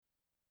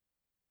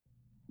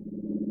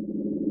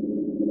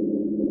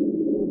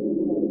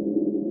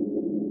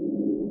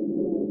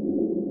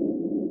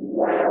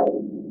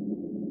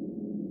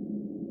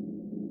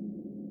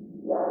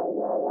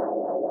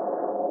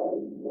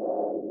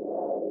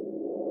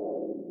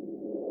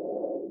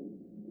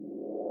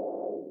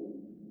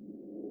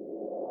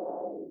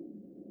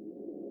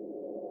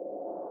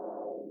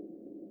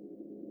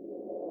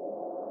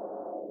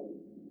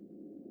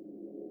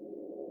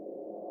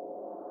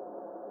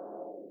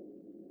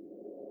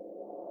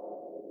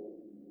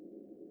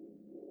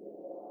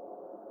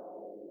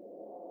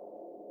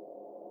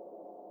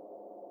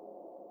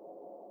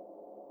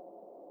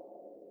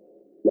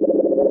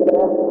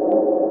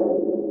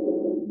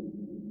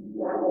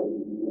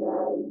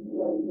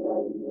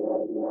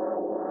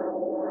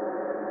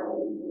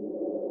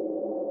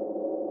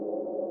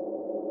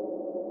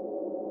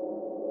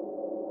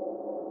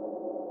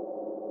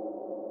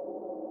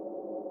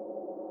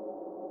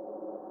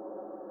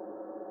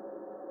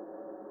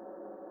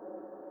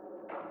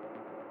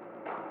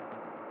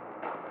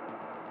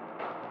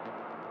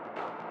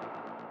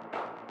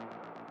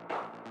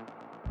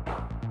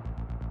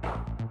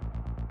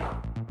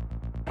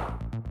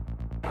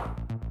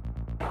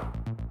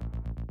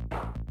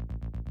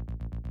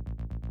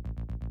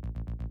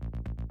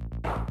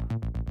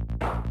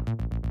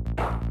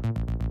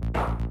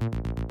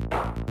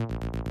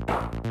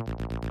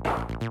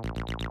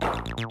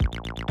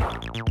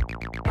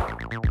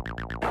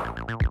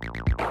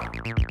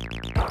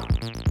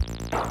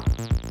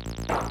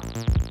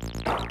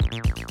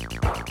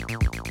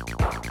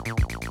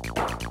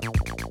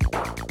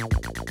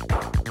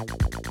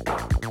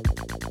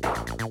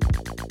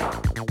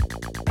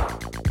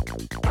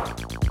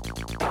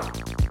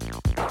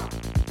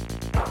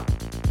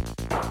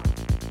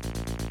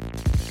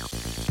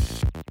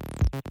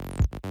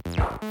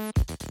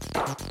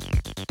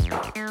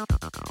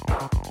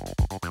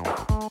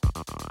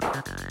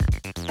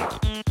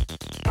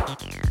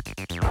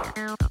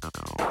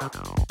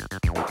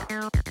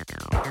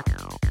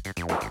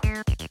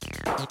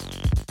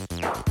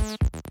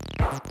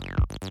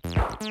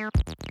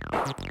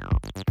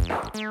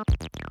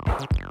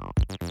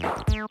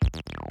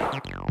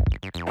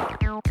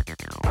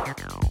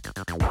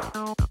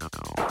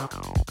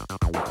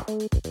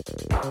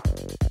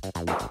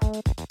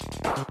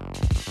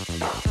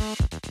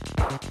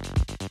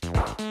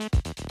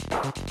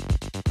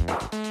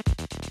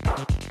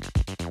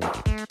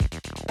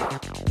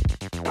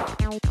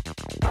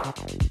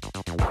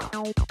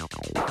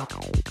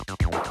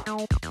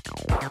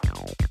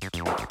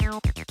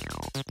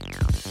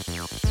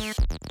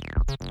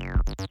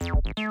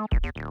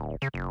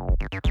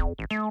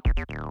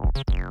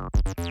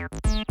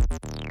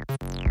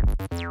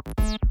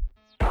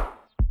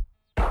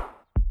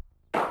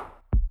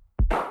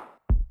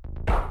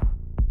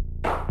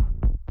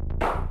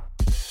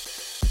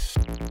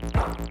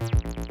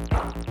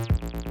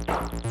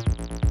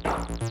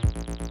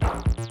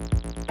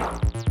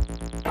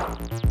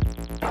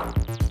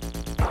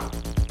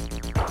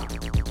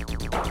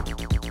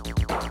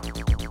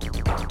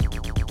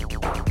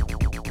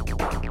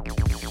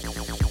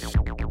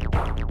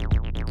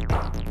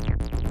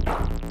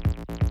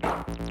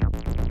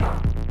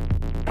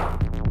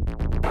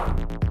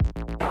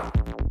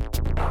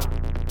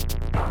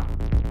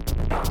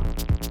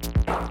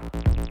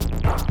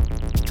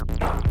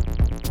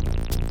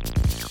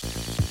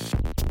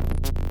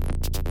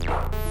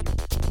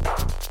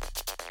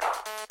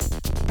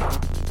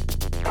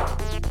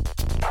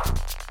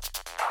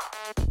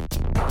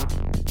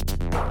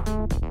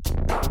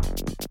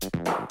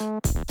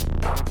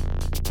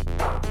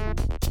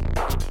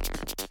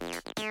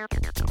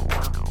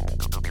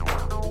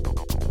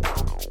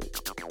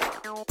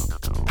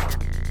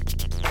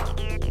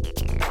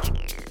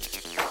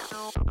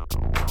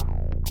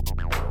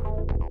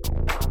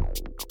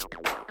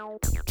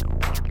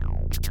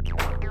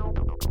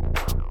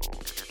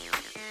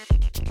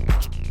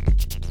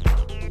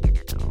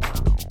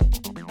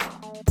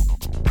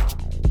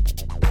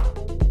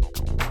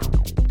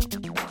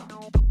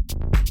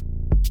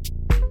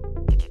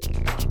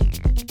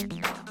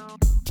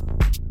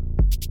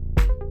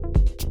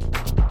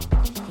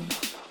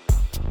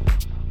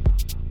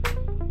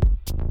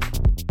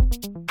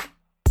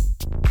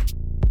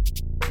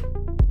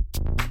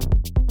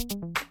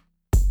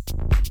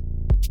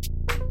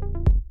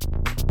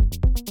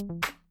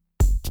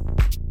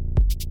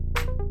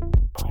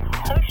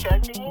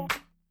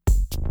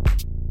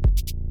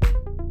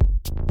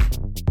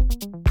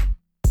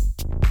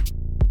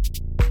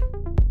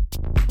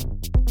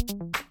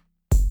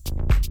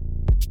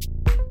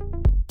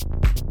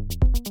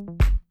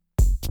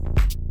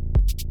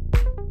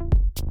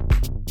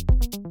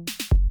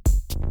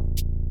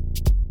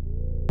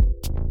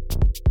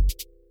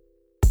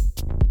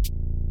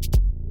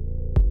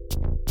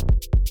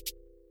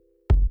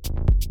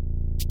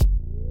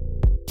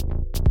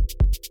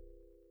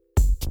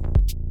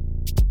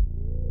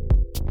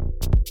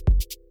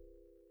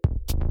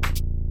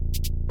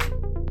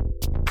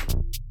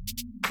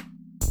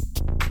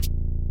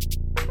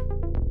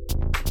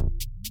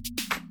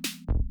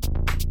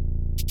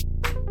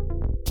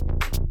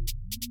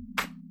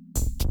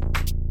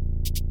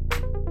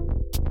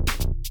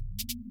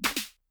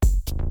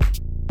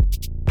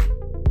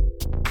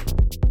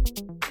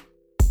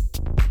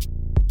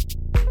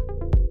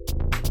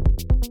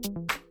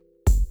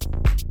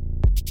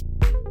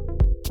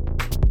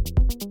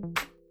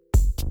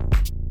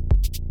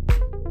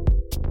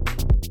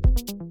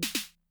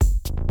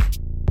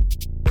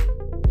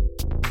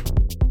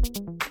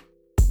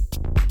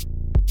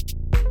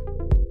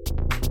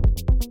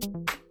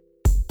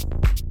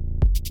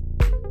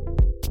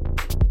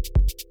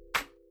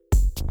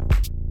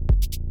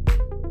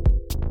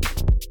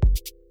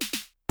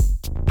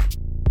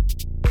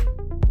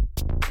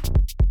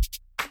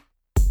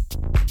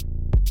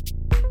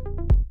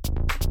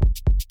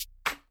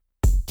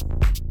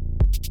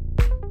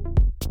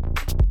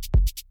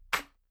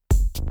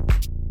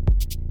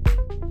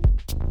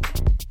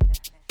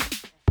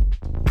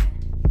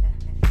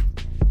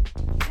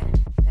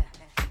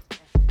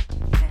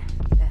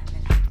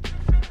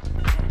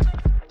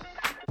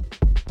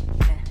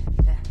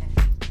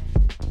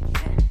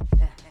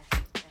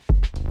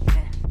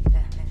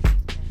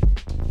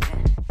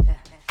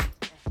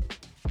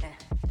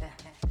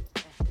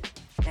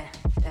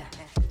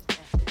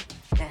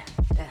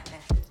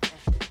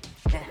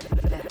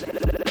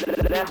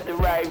left to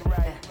right,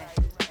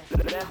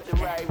 left to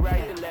right,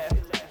 right to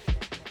left.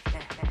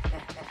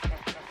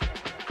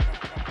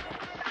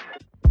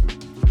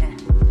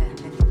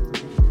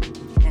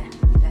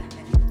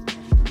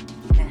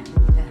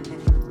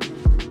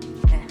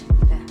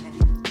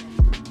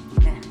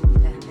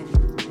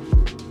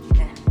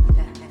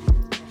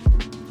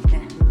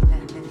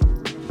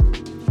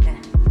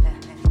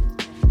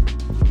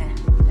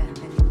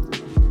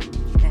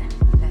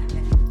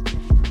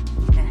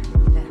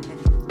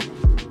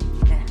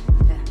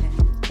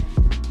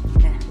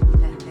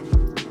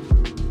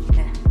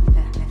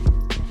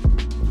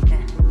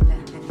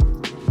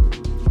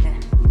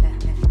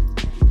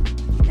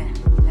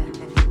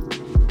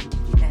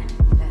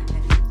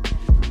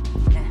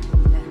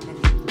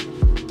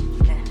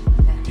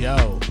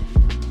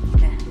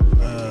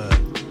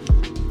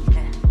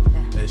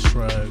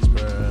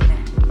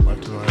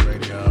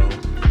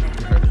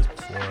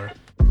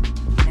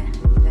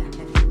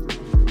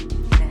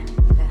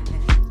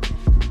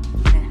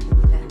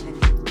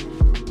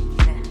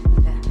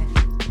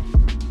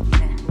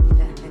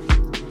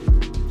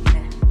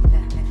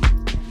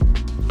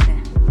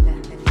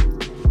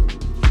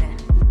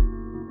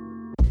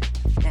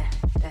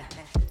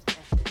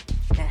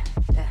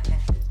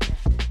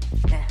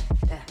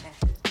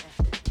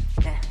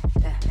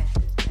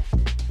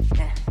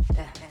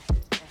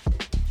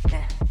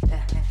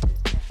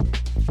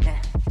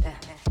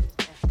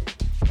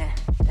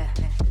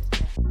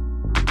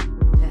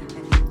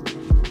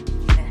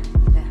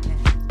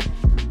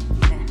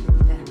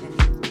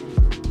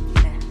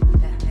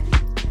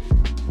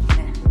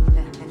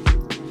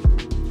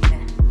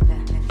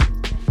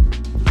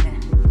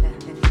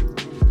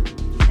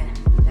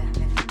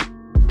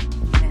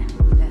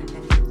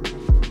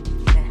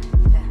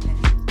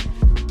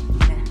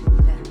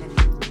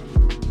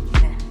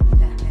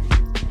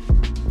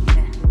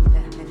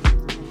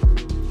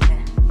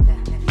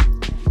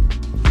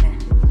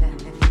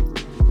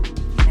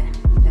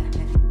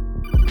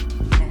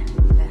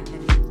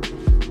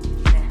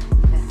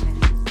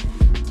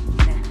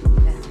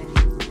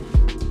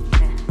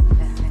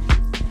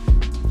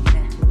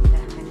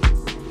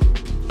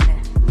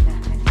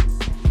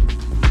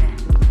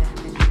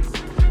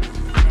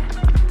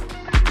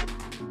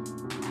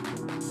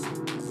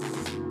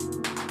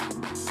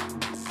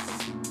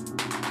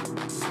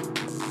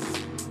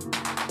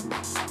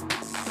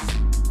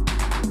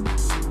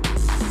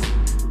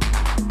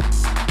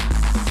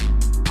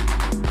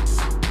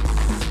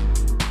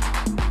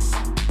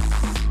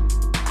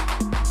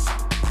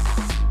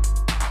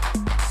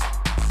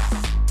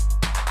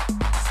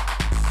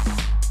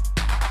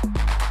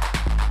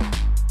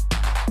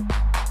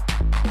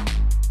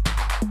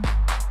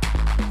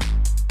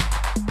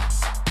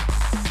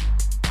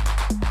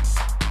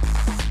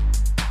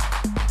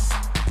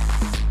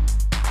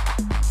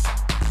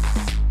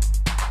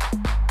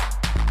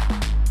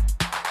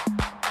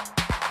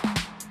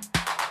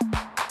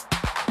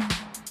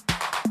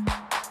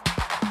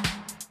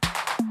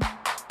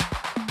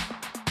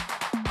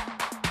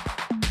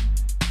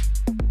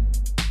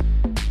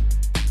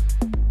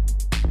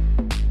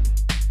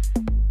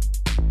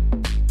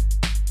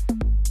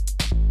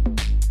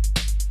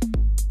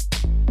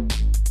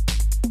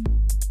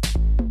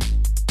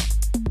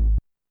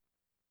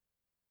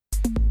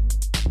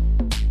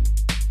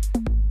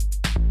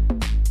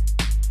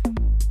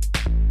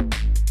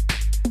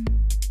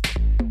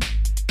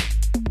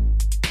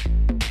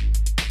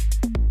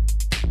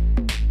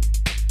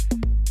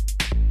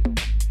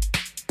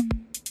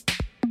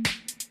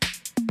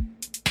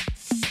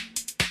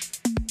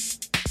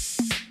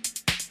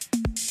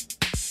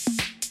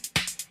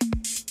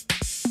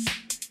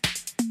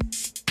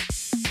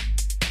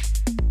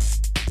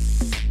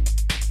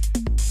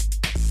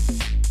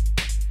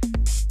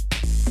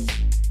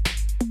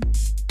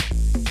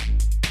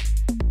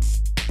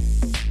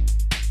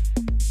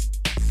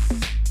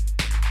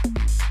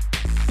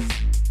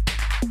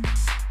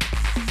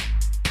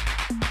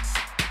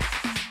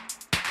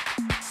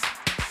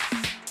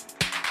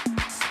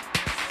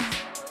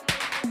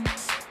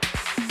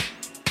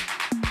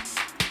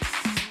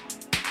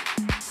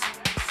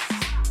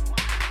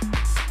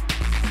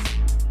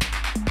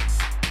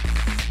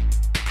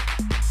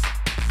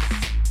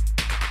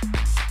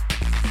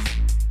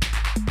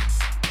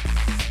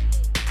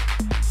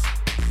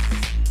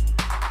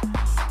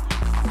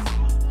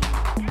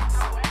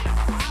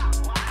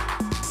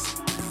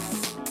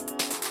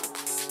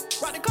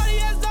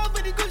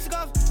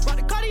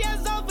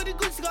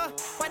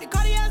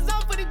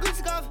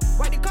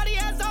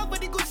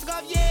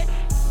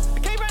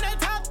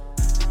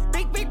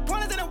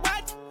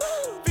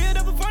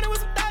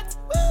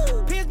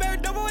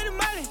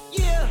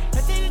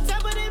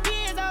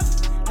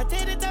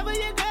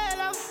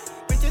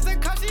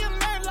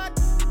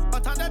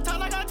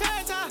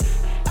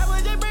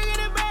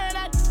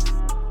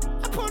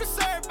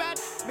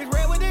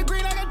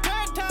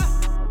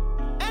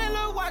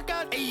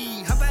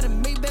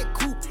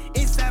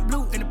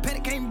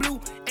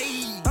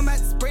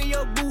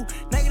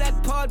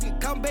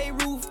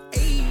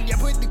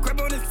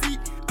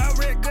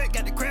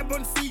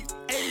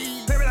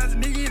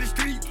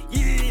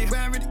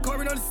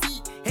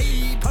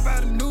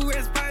 bought a new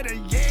red spider,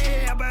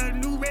 yeah. I bought a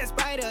new red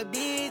spider,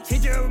 bitch.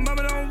 Hit your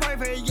mama, don't wife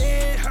her,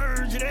 yeah.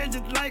 Heard you there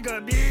just like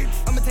a bitch.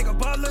 I'ma take a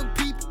ball, little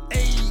peep,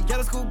 ayy.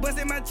 Yellow school bust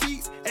in my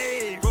cheeks,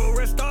 ayy. Roll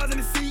red stars in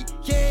the seat,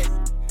 yeah.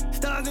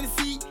 Stars in the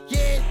seat,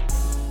 yeah.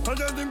 I'm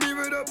just been beat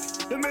it up.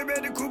 The maybe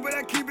at the coupe, but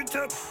I keep it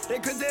tough. They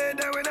could say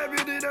that when I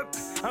build it up.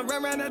 I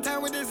run around that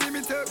town with this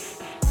semi tuck.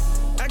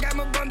 I got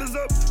my bundles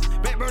up.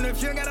 Backburner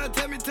if you gotta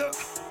tell me to.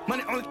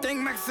 Money only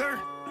thing, Max, sir.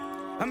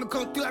 I'ma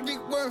come through like big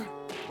word.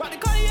 Rock the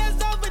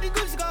Cartiers off with the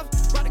Gucci scarf.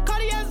 Rock the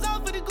Cartiers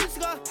off with the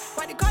Gucci scarf.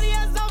 Rock the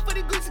Cartiers off with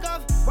the Gucci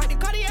scarf. Rock the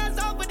Cartiers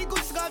off with the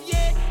Gucci scarf,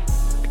 yeah.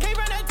 I came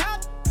from that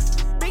top.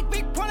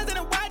 Big pointers in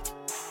a watch.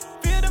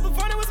 Filled up a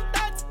front with some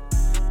dots.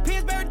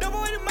 Pittsburgh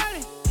double with the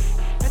money.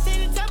 I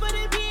take the top of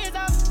the beers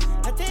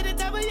off. I take the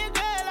top of your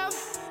girl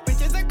off.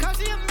 Bitches that come,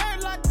 she a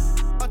murlock.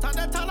 I talk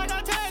that talk like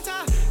I turn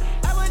top.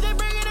 I was just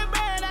bringing the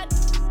bird out.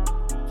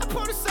 I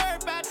pull the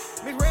syrup out.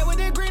 Mix red with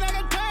the green like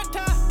a turn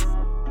top.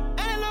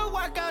 And a little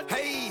workout.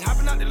 Hey,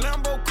 hopping out the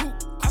Lambo coupe.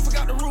 I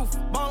forgot the roof.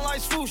 Bone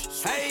like swoosh.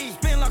 Hey,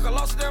 spin like I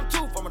lost a damn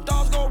tooth. I'm a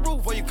dog's gon'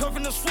 roof. Or you come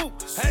from the swoop.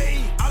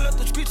 Hey, I left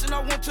the streets and I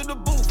went to the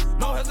booth.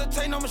 No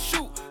hesitate, I'ma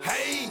shoot.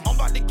 Hey, I'm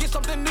about to get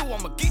something new.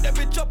 I'ma geek that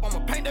bitch up. I'ma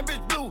paint that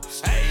bitch blue.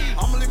 Hey,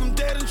 I'ma leave him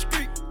dead in the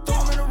street. Throw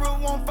him in the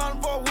room, won't find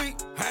him for a week.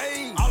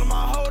 Hey, all of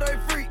my hoe, they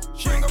free.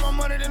 She ain't got my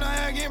money, then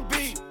I ain't getting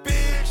beat.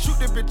 Bitch, shoot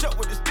this bitch up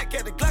with the stick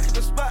at the Glock at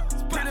the spot.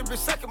 Split this bitch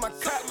second my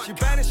clock. She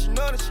bad and she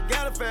know that she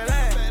got a fat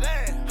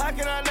ass. How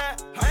can I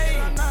not?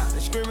 Hey, they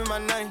screaming my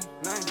name.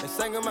 They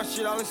singing my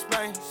shit all in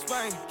Spain.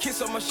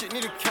 Kiss on my shit,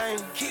 need a cane.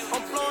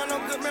 I'm flowing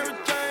up good Mary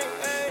Jane.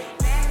 Hey,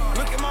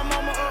 look at my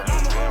mama up.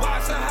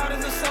 Watch her hot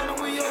as the sun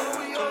and we up.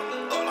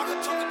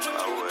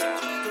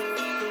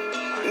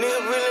 Nigga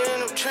really in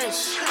them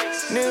trenches.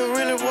 Nigga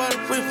really water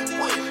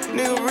whippin'.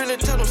 Nigga really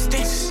tell them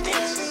stitches.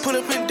 Pull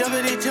up in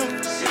double they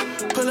temp.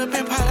 Pull up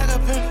in pot like a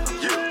pimp.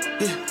 Yeah.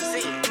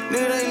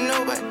 Nigga they ain't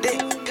know about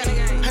that.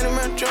 100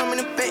 round drum in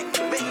the back.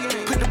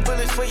 Put the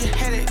bullets where you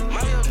had it.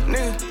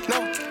 Nigga,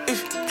 no,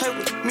 if you play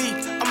with me,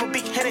 I'm a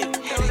big headache.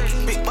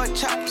 Big boy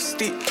chop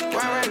stick. Ride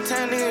around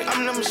town, nigga,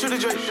 I'm number shooter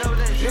Drake.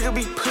 Nigga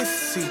be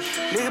pussy.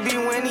 Nigga be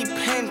wearing these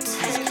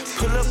panties.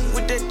 Pull up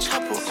with that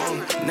chopper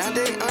on. Now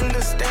they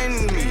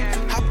understand me.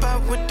 Hop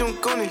out with them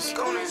gunnies.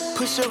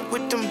 Push up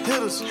with them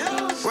hitters.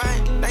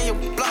 Right now your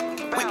block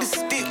with the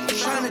stick.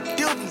 Tryna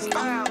dip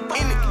them.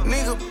 Any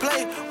nigga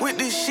play with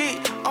this shit,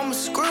 I'ma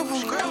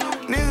scribble.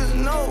 Niggas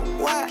know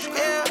why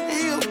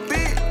he a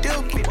big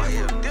dipper.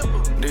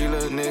 These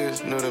little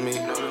niggas new to me.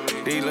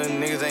 These little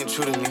niggas ain't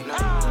true to me.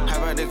 How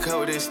about the cut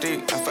with this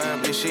stick? I fire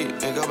up this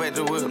shit and go back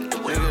to whip.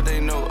 Nigga, they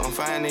know I'm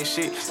firing this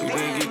shit. You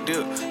nigga get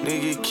dipped,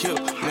 nigga get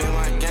killed. Me and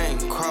my gang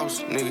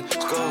cross, nigga.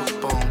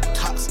 Skull bone,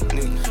 tops,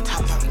 nigga.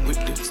 Top out with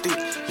the stick,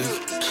 nigga.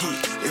 Kick,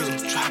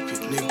 it'll drop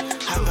it,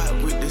 nigga. How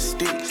about with the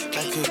stick?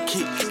 Like a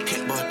kick,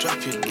 cat boy, drop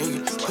it,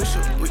 nigga. Push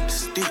up with the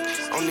stick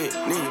on that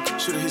nigga.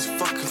 Shoot at his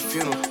fucking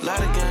funeral. Lot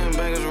of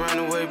gangbangers run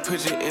away,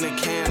 put it in a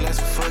can, let's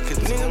fuck it.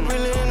 Nigga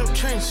really in them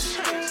trenches.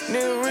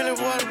 Nigga really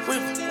water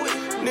whippin'.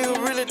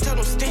 Nigga really tell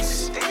them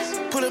stitches.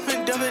 Pull up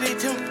in double they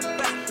temp.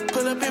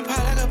 Pull up in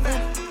pot like a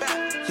pimp.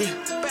 Yeah.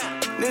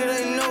 Nigga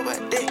they ain't know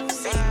about that.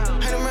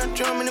 100 round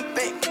drum in the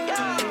back.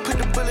 Put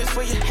the bullets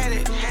where you had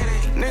it.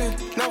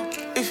 Nigga, no,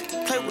 if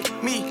you play with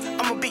me,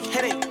 I'm a big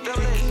headache.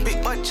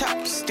 Big boy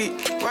chop stick.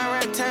 Ride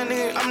around town,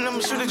 nigga, I'm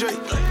number shooter Drake.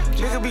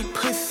 Nigga be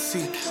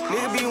pussy.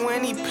 Nigga be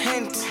wearing these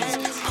panties.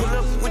 Pull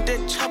up with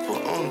that chopper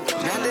on.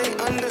 Now they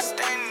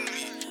understand.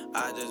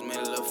 I just made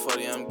a little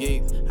 40, I'm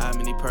geeked. How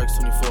many perks?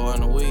 24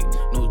 in a week.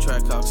 New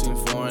track costing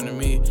foreign to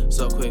me.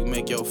 So quick,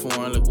 make your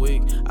foreign look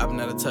weak. I've been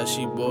out of touch,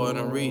 she bored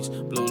and reach.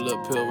 Blue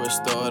lip pill,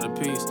 restore the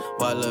peace.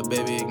 White little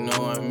baby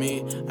ignoring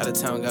me. Out of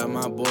town, got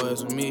my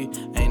boys with me.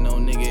 Ain't no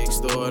nigga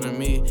extorting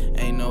me.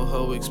 Ain't no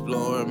hoe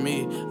exploring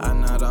me. I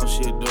nod off,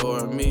 she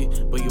adoring me.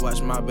 But you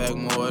watch my back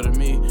more than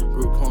me.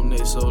 Group home,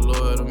 they so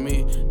loyal to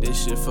me.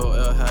 This shit for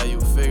L, how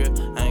you figure?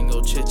 I ain't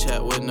go chit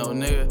chat with no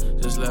nigga.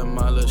 Just let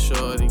my little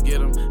shorty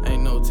get him.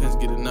 Ain't no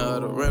get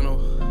another rental.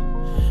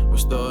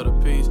 Restore the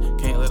peace.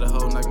 Can't let a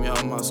hoe knock me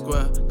off my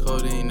square.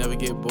 Codeine never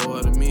get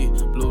bored of me.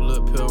 Blue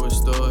lip pill,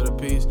 restore the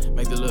peace.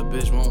 Make the little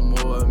bitch want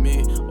more of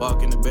me.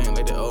 Walk in the bank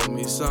like they owe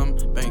me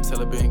something. Bank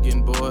teller been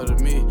getting bored of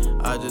me.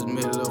 I just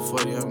made a little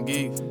 40, I'm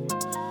geeked.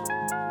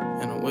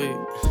 In a week.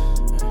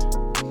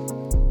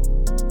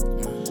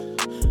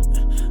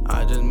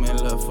 I just made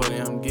a little 40,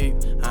 I'm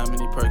geeked. How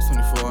many perks?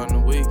 24 in a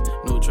week.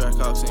 New track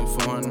costing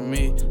foreign to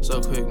me.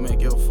 So quick, make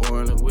your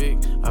foreign look weak.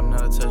 I'm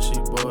not a touch, she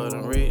bored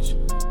and reach.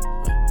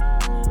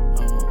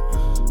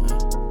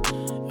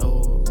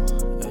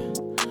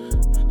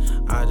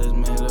 I just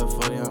made a little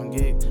 40, I'm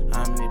geeked.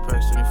 How many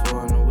perks?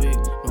 24 in a week.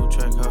 New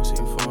track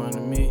costing foreign to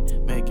me.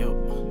 Make your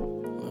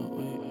look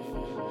weak.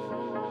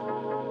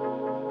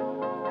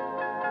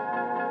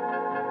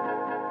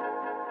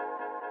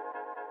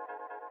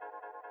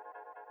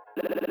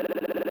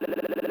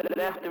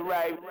 Left to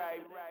right,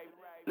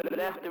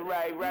 left to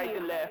right, right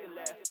to left.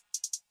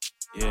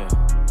 Yeah,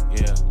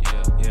 yeah,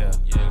 yeah, yeah,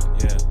 yeah,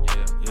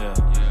 yeah, yeah,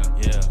 yeah,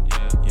 yeah,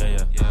 yeah, yeah,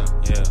 yeah,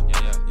 yeah,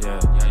 yeah,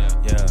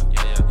 yeah,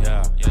 yeah, yeah,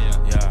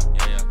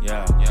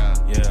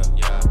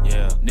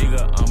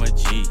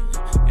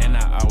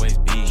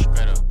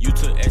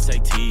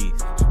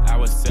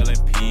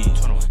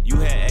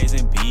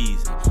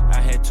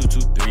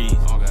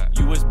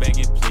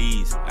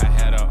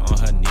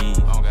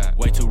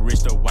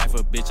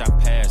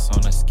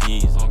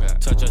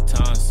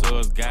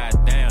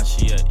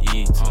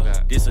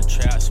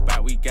 got a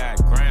spot, we got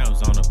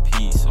grams on a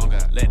piece.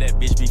 Let that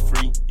bitch be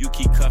free, you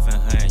keep cuffing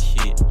her and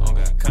shit.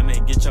 Come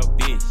and get your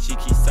bitch, she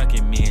keep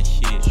sucking me and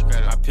shit.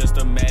 My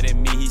pistol mad at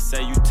me, he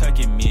say you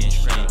tucking me and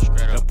shit.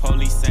 The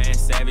police saying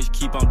savage,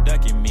 keep on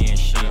ducking me and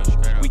shit.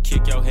 We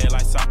kick your head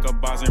like soccer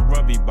balls and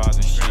rugby balls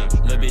and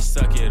shit. Little bitch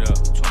suck it up,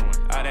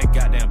 all that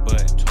goddamn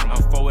butt.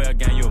 I'm 4L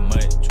gang, you a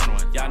mutt.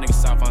 Y'all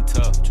niggas soft on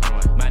tough.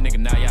 My nigga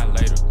now y'all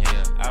later.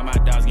 All my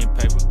dogs getting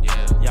paper.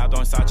 Y'all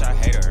throwing salt, y'all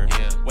hate her.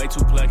 Way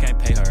too plug, can't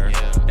pay her.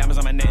 Diamonds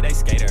on my neck, they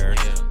skater.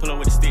 Pull up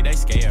with the stick, they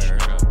scare.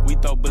 We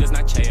throw bullets,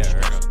 not chair.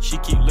 She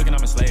keep looking,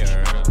 I'm a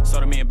slayer.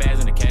 Soda me and bags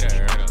in the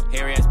cater.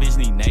 Hairy ass bitch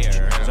need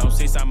nair. Zone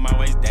 6, I'm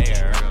always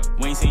there.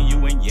 We ain't seen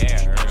you in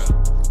years.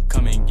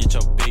 Come and get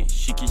your bitch,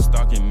 she keep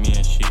stalking me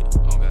and shit.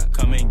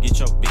 Come and get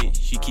your bitch,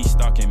 she keep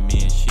stalking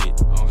me and shit.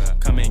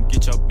 Come and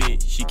get your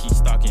bitch, she keep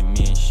stalking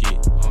me and shit.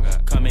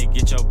 Come and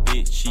get your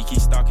bitch, she keep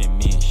stalking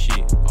me and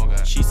shit.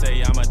 She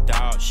say I'm a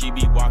dog, she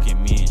be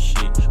walking me and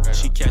shit.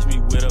 She catch me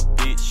with a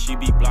bitch, she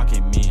be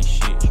blocking me and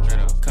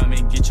shit. Come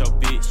and get your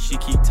bitch, she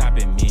keep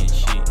topping me and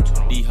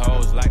shit. These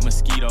hoes like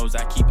mosquitoes,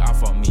 I keep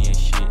off on me and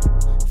shit.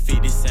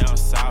 50 sound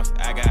sauce,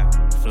 I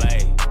got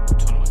flay.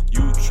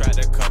 You tried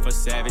to cuff a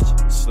savage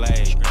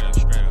slave.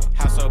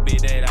 House so big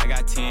that I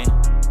got 10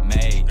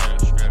 made.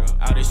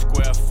 All this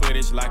square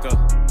footage like a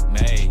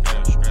maid.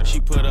 She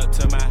put up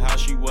to my house,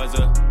 she was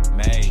a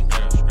maid.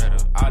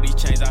 All these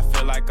chains, I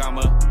feel like I'm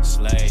a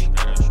slave.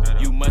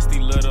 You musty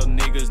little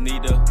niggas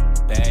need to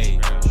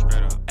bathe.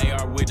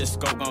 AR with the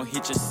scope gon'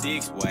 hit your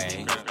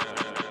 6-way.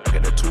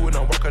 Got that 2 and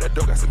I walk out that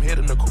door, got some head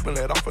in the coupe and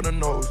let off in the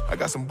nose. I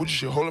got some bougie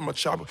shit holding my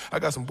chopper, I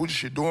got some bougie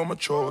shit doing my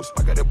chores.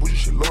 I got that bougie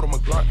shit load on my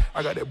Glock,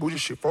 I got that bougie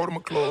shit folding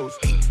my clothes.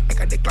 I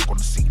got that Glock on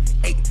the seat,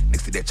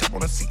 next to that chop on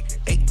the seat.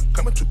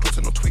 Coming too close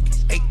and no tweaking,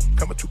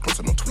 coming too close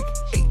and no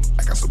tweaking.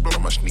 I got some blood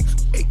on my sneaks,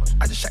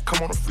 I just shot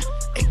come on a freak,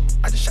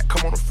 I just shot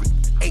come on a freak,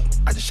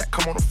 I just shot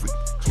come on a freak.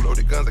 2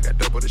 loaded guns, I got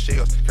double the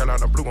shells.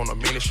 Carolina blue on a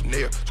mini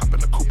Chanel. Hop in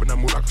the coupe and I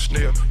move like a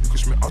snail. You can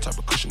smell all type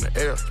of cushion in the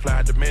air. Fly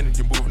at the man and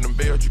you moving them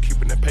bells. You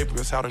keeping that paper,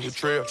 it's out on your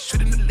trail.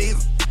 Shit in the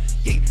laser,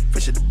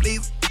 fresh in the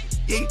blazer,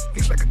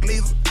 mix like a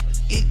glazer,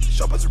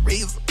 sharp as a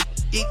razor,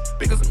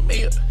 big as a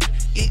mayor,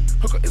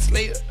 hooker and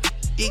slayer,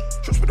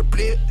 trust with a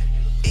blade,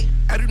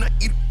 I do not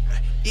eat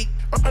it,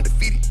 I'm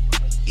undefeated,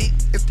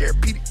 it's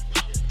therapeutic.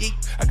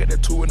 I got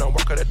that 2 and I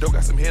walk out that door,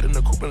 got some head in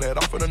the coupe and let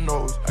off in the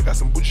nose. I got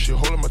some bougie shit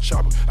holding my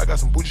chopper, I got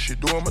some bougie shit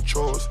doing my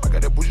chores. I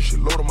got that bougie shit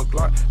load on my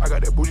Glock, I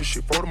got that bougie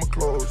shit folding my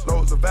clothes.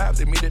 Loads of vibes,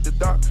 they meet at the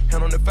dock.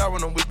 Hand on the foul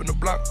when I'm whipping the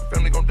block.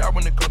 Family gon' die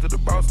when it comes to the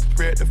boss.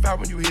 Spread the foul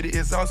when you hit it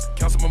exhaust.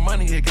 Count some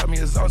money, it got me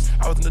exhaust.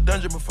 I was in the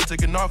dungeon before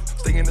taking off.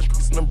 Stay in the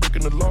streets and I'm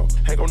breaking the law.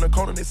 Hang on the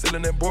corner, they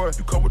selling that board.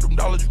 You come with them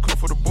dollars, you come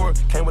for the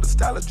board. Came with a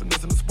stylist, you in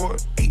the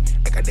sport.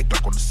 I got that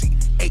Glock on the seat.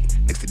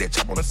 Next to that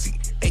chop on the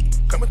seat.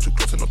 Coming too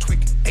close and no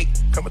tweaking.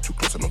 Coming too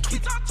close and no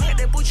tweaking. I got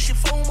that bougie shit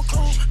for my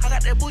clothes. I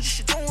got that bougie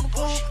shit on the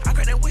pole. I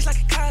got that waist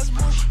like a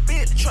Cosmo.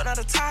 Bed the truck, not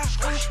a tie.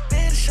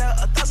 Bed shot,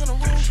 1,000 a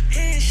room.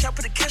 Head shot,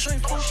 put the cash on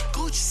your phone.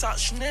 Gucci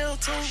socks, Chanel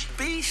too.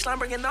 Beach slime,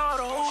 bringing all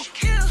the hoes.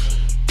 Yeah,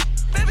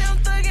 baby, I'm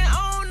thugging, I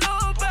don't know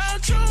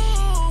about you.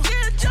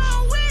 Yeah,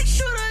 John Wick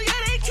shooter,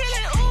 yeah, they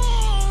killing,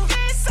 ooh.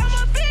 Yes, I'm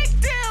a big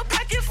deal,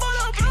 pocket full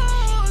of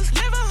blues.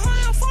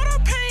 1100 for the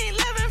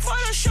paint, 11 for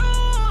the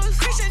shoes.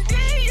 Christian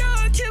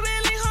Dior,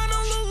 Cuban Lee,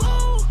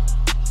 Honolulu.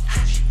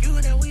 You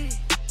and that weed,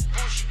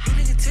 you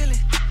nigga tellin'.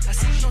 I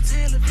seen you on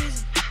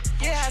television.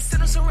 Yeah, I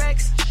sent him some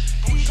racks.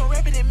 He gon'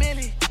 rap it in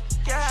Millie.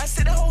 Yeah, I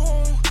said the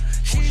whole home.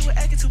 She was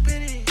acting too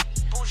petty.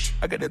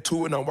 I got that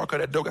 2 and I walk out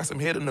that door, got some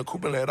head in the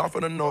coupe and let off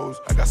in the nose.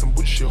 I got some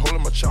bougie shit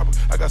holding my chopper,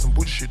 I got some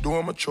bougie shit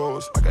doing my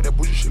chores. I got that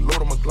bougie shit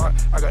load on my Glock,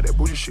 I got that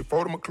bougie shit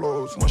folding my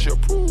clothes. Once you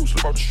approve,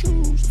 slip out the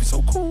shoes. If it's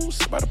so cool,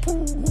 sit by the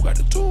pool. Who got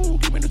the tool?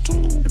 Give me the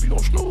tool. If you don't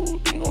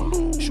snooze, then you gon'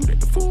 lose. Shoot at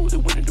the fool,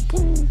 then win in the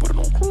pool. Put it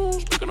on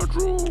cruise, making a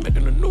drool.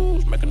 Making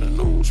the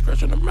news,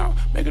 scratching them out,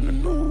 making the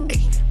news.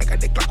 I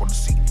got that Glock on the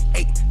seat,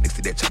 next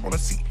to that chop on the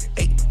seat,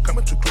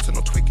 coming too close and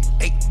no tweaking,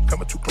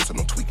 coming too close and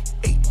no tweaking,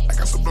 I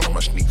got some blood on my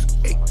sneaks,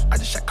 I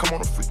just shot come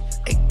on a freak,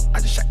 I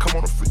just shot come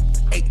on a freak,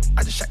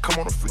 I just shot come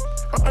on a freak.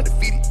 I'm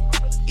undefeated,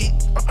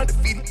 I'm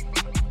undefeated.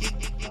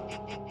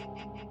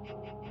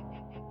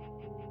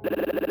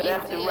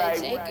 Left to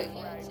right,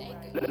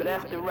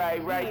 left to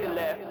right, right to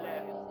left.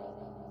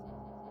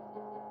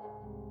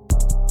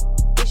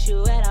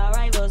 Issue at our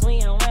rivals, we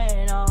ain't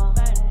running off.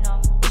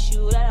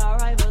 Issue at our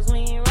rivals, we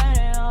ain't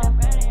running off.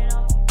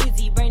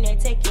 Wizzy bring that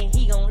taking,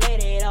 he gon'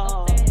 let it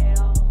off.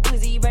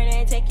 Wizzy bring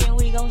that taking,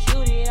 we gon'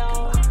 shoot it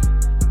off.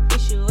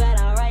 Issue at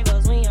our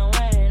rivals, we ain't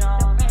running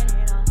off.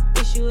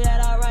 Issue at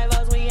our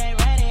rivals, we ain't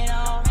running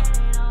off.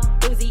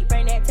 Wizzy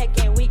bring that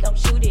taking, we gon'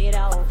 shoot it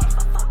off.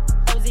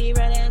 Wizzy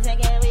bring that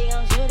taking, we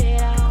gon' shoot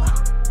it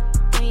off.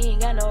 We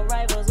ain't got no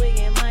rivals, we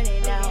get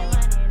money now.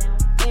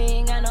 We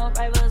ain't got no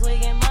rivals, we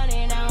get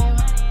money now.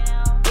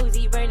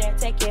 Uzi bring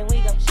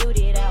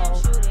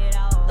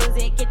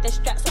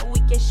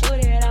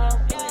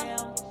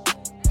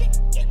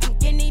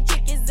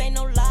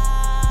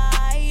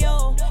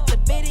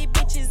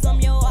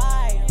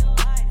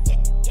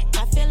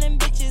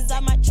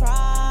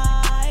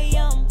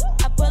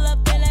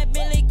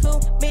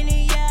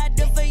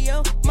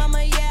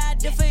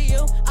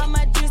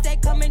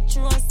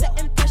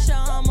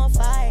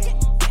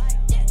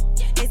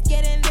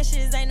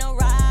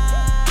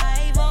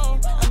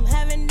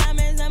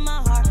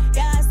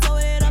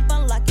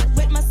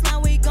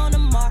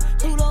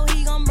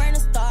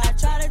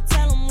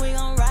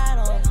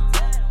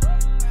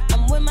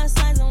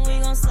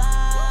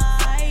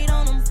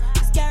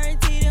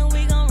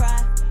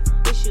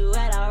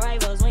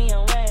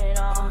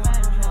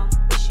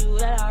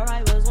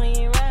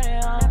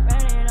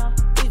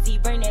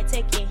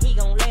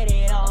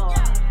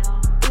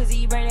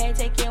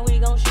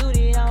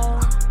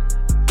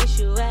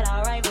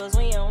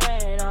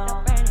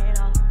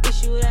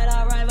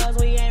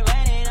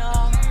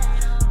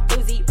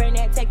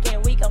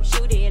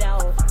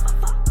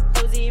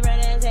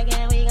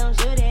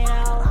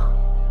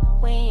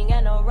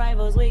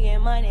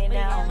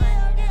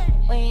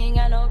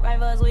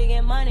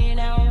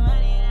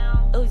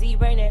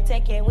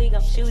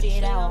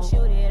off.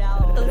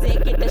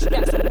 Uzi, get the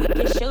strap so we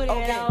can shoot it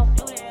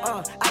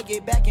off. I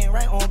get back and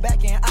right on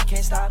back and I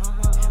can't stop.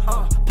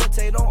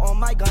 Potato on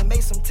my gun,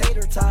 make some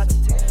tater tots.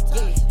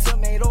 Yeah,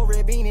 tomato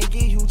red bean and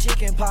give you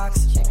chicken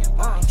pox.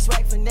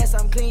 Swag finesse,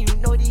 I'm clean, you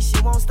know this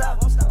shit won't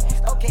stop.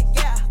 Okay,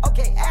 yeah,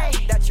 okay,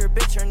 ayy. That's your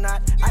bitch or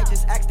not? I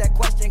just asked that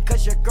question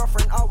cause your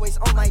girlfriend always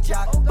on my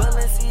jock.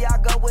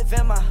 Balenciaga with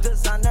Emma,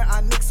 designer,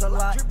 I mix a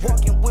lot.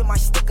 Walking with my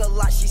stick a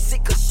lot, she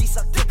sick cause she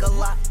suck dick a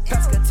lot.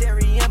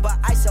 Pescatarian, but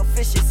I sell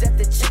fishes at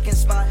the chicken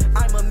spot.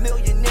 I'm a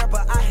millionaire,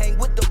 but I hang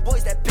with the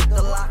boys that pick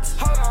the locks.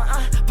 Hold on,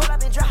 pull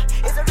up and drop.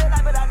 It's a real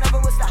life, but I never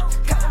will stop.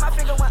 Cutting my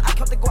finger when I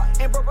count the guap.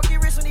 And bro,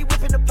 get rich when he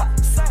whipping the pot.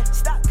 Son,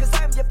 stop, cause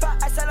I'm your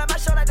pot. I sat on my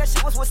show like that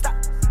shit was what stop.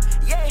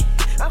 Yeah,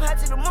 I'm hot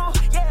to the moon.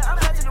 Yeah, I'm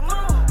hot to the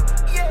moon.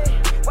 Yeah,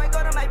 white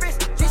gold on my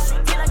wrist. This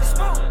shit get like a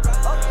spoon.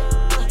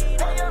 Okay,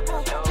 tell your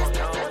boo.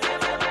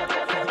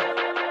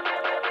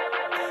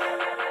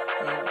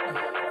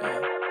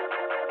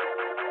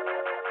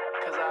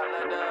 Cause I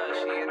let her,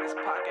 she in this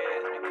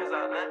pocket. Because I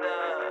let her.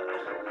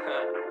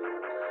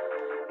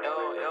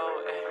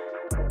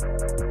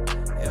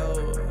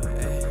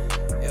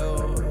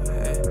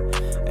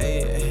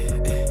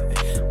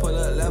 Pull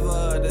up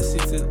lever, the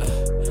seats is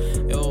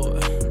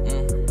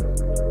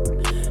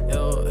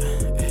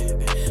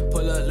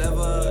pull up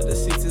lever, the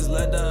seats is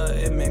leather.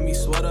 It made me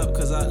sweat up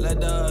cause I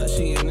let her.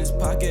 She in his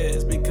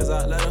pockets because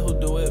I let her. Who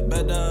do it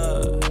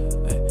better?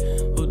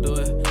 Who do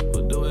it?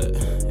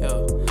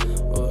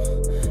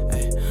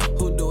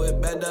 Who do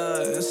it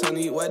better? In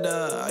sunny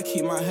weather, I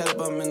keep my head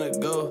up, I'm in the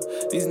go.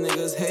 These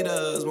niggas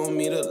haters want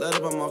me to let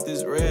up, I'm off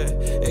this red.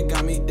 It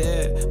got me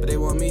dead, but they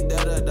want me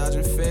deader,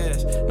 dodging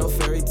fast. No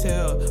fairy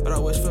tale, but I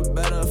wish for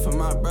better for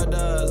my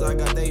brothers. I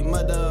got they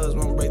mothers,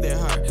 won't break their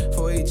heart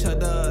for each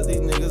other. These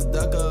niggas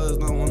duckers,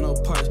 don't want no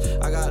parts.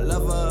 I got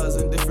lovers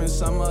in different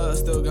summers,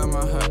 still got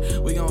my heart.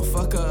 We gon'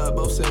 fuck her,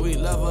 both say we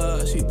love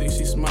her. She thinks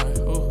she smart,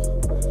 ooh.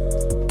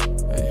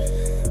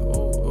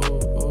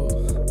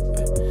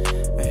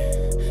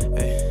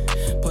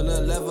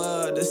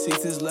 The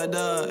seats is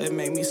leather, it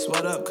make me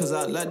sweat up cause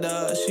I let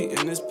her. She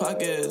in his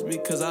pockets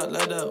because I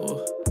let her.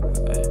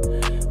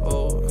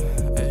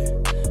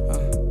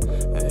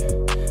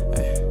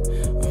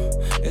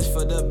 It's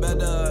for the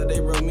better,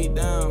 they wrote me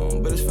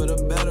down, but it's for the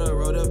better.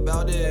 Wrote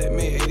about it,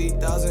 made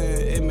 80,000,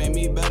 it made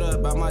me better.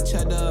 Buy my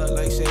cheddar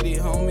like shady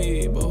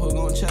homie, but who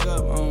gon' check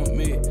up on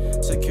me?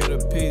 Secure the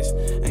peace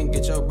and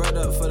get your bread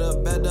up for the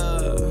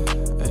better.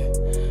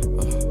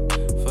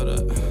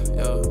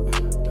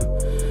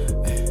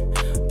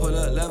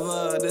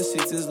 The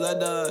seats is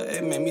leather,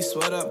 it made me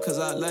sweat up cause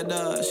I let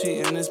her. She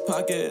in his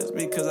pockets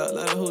because I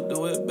let her. Who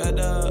do it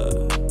better?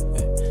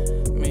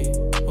 Me,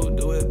 who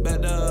do it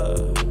better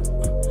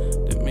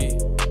than me?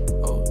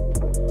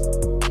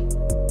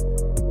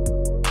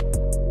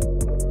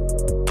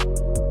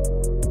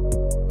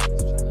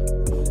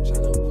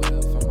 Tryna put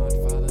up for my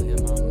father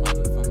and my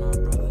mother, for my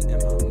brother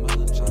and my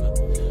mother, tryna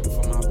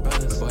for my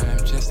brothers. Boy,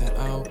 I'm just an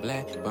all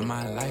black, but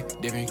my life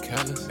different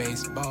colors.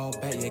 Baseball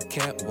bat your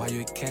cap while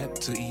you cap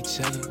to each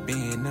other.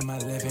 Being in my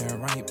left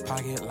and right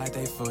pocket like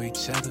they for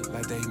each other,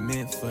 like they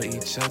meant for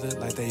each other,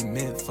 like they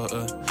meant for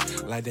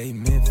like they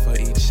meant for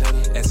each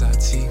other.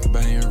 SRT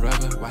burning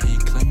rubber, why he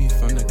claim me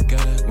from the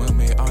gutter? When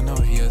we all know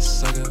he a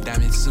sucker.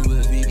 Diamond suit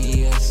with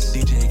VVS,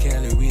 DJ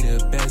Khaled, we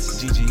the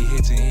best. GG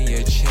hits in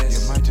your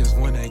chest, you might just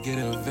wanna get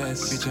a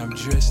vest. Bitch, I'm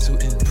dressed to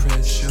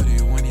impress.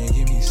 Shorty wanna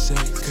give me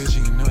sex, cause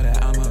you know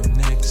that I'm up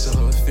next. So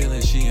her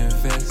feeling she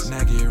invest,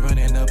 now get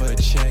running up a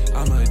check.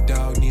 I'm a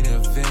dog, need a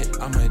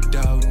vet. I'm a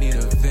dog, need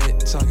a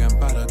vet. Talking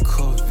about a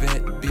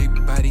Corvette,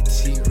 big body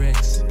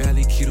T-Rex.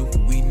 Belly keto,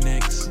 we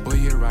next. Boy,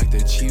 you rock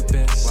the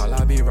cheapest, while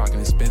I be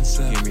rocking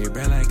Spencer. Give me a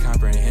brand like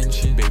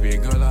comprehension. Baby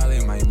girl, all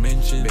in my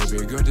mention.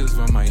 Baby girl, just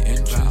for my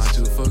interest. But I'm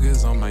too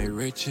focused on my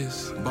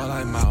riches. Ball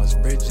like Miles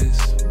Bridges,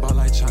 ball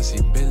like Chauncey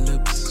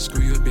Billups.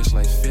 Screw your bitch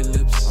like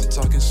Phillips. I'm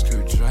talking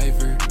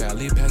screwdriver.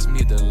 Belly pass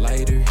me the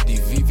lighter.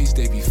 These VVs,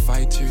 they be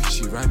fighters.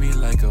 She ride me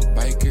like a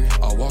biker.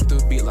 I walk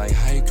the beat like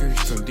hikers.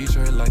 From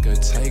Detroit like a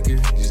tiger.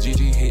 This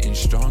GG hitting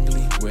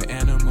strongly. With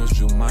animals,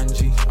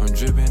 Jumanji. I'm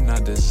dripping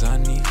out the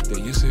Zani.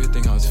 They used to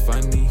think I was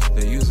funny.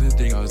 They used to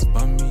think I was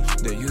bummy.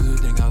 They used to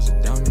think I was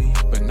a dummy.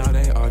 But now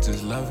they all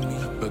just love me.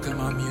 Because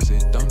my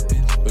music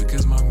dumping.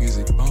 Because my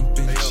music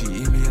bumping. She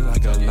eat me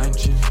like a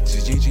luncheon.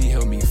 This GG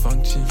help me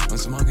function. I'm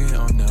smoking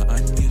on the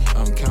onion.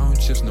 I'm counting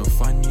chips, no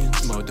funyuns.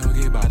 Smoke don't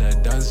get by the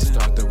dozen.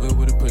 Start the wheel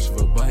with a push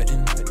of a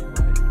button.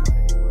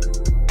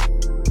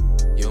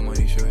 Yo,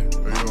 money short.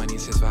 My money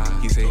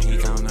 6'5". He say he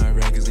counting the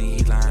records and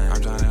he lying.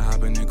 I'm trying to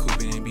hop in the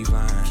coupe and be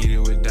flying. Keep it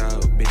with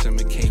dog, bitch, I'm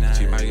a K9.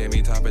 She might get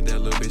me top, but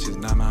that little bitch is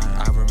not mine.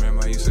 I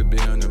remember I used to be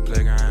on the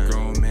playground.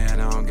 Grown man,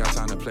 I don't got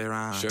time to play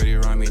around. Shorty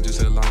around me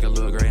just look like a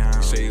little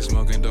greyhound. Say you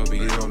smoking dope, but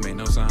you don't make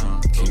no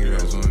sound. Keep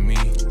it with me.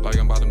 Like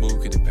I'm about to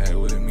move, get the pad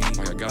with me.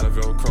 Like I got a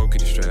Velcro,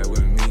 get the strap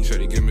with me.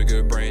 Shorty give me a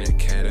good brain, a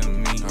cat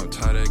on me. I'm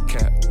tired of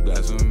cat,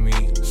 blaspheme me.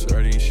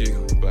 Shorty, she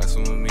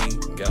blaspheme me.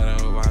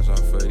 Gotta watch out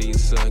for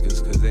these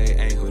suckers, cause they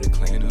ain't who they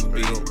claim to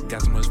be.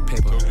 Got so much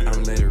paper,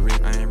 I'm let it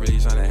rip. I ain't really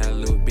tryna have a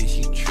little bitch,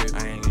 she trip.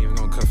 I ain't even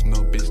gon' cuff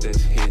no bitch.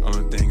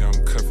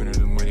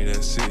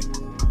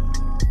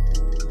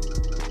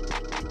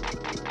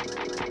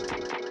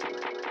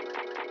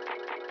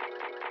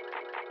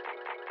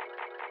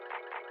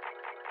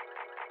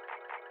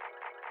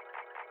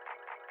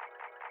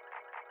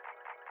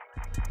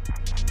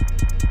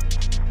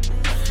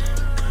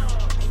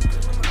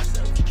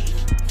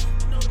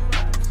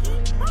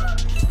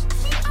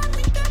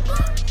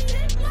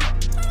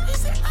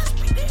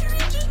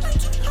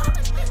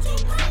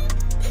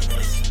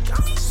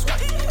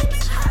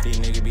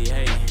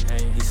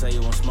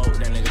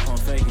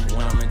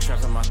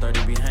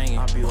 30 be hanging.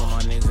 I be with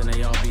my niggas and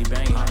they all be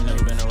banging. I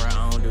never been around,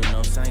 I don't do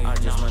no singing. I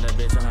just want that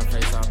bitch on her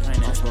face, I paint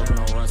it. I'm smoking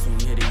on runs when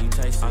you hit it, you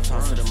taste it. I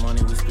talk to the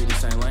money, we speak the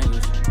same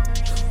language.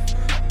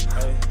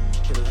 Hey,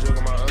 hit a jig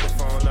on my other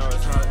phone, now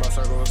it's hot. My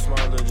circle was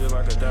small, legit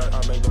like a dot.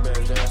 I make the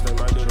best dance, they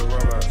might do the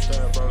robot.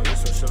 Stand bro,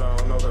 it's some shit I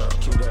don't know about.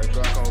 Keep that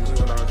Glock on me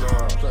when I go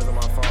out. Plays on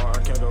my phone, I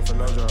can't go for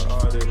no job.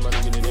 All this money,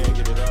 get it in,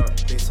 get it out.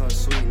 They some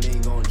sweet,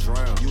 nigga gon'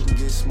 drown. You can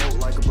get smoked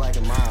like a black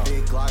and mild.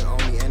 Big Glock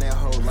on me and that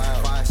whole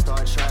loud.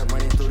 5-star trap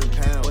running through the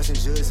pound. Bustin'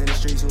 judges in the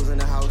streets, who was in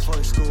the house.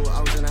 Fuck school,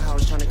 I was in the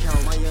house tryna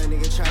count. My young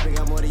nigga trapping,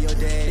 got more than your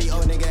dad. The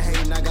old nigga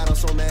hating, I got him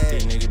so mad.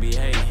 Big nigga be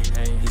hating,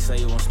 hey. He say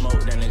you want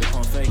smoke, that nigga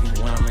pump faking.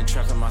 When I'm in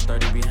traffic, my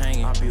 30 be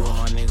hanging. I be with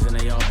my niggas and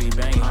they all be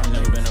banging. I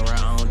never been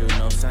around, I don't do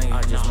no singing.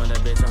 I just want that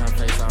bitch on her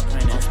face, I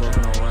paint it. I'm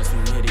smoking on runs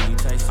when you hit it, you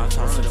taste it. I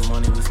talk to the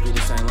money, we speak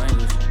the same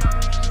language.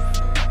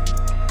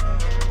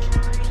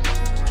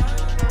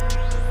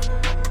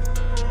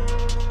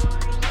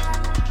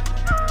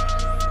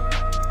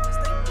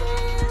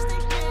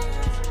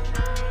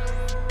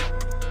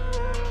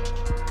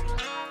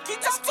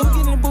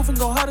 And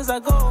go hard as I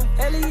go.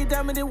 Ellie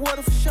diamond in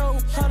water for show.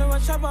 100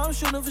 round chopper, I'm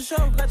shooting for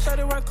show. Got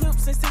 30 round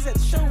clips and sticks at the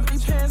show.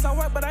 These pants all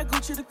white, but I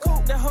Gucci the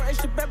coat. That whole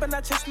extra bad, but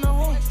not chasing no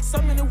home.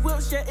 So many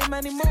whips, yeah, in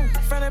money more.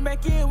 Front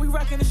back in, we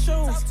rocking the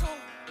shows.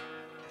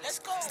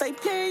 Stay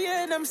playing,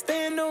 yeah, and I'm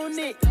staying on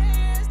it.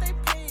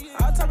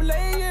 All top of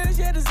layers,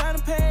 yeah, designer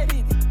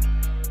padded.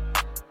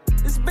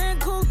 It's been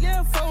cool,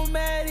 yeah,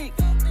 formatic.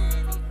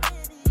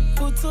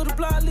 Go to the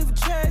block, live a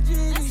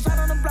tragedy. Shot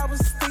on the block with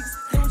sticks.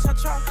 Then with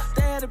cha-cha,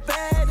 they had a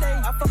bad day.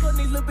 I fuck on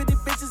these little bitty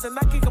bitches and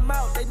I kick them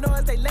out. They know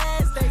it's their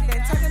last day. They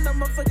ain't talking no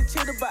motherfucking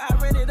cheater, but I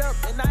ran it up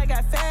and I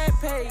got fat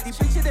pay. These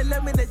bitches that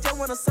love me, they just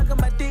wanna suck on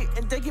my dick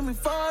and they give me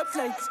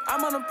foreplay.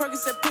 I'm on a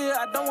Percocet pill,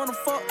 I don't wanna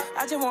fuck,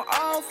 I just want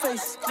all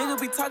face. Nigga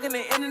be talking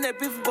the internet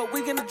beefing, but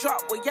we gonna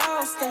drop where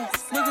y'all stay.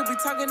 Nigga be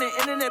talking the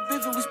internet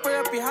beefing, we spray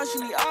up your house,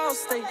 you need all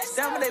states.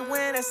 Down when they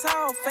win, that's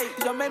all fake.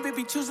 Your man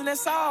be choosing,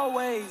 that's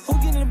always. Who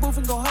get in the booth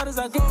and go hard as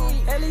I go?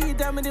 Ellie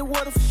diamond in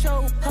water for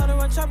show. 100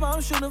 round chopper,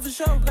 I'm shooting for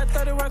show. Got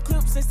 30 round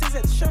clips and sticks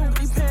at the show.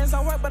 These pants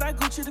all white, but I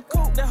Gucci the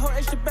coat. That whole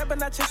extra bad, but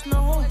not chasing no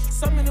home.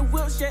 So many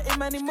whips, yeah, in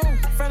money more.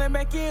 Front and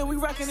back in, we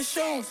rocking the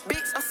shows.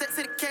 Bitch, I'm set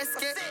to the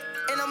casket.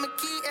 And I'm a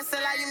key,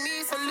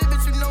 SLIME. So little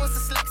bitch, you know it's a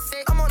slack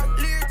set. I'm on a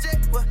Lear jet,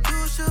 what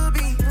you should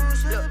be.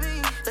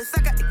 Let's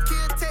suck out the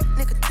kill tech,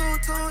 nigga,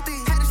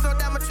 223. Had to slow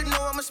down, but you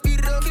know I'ma speed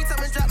it up. Keep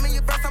telling me, drop me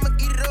your verse, I'ma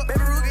eat it up.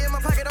 Baby Ruger in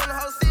my pocket on the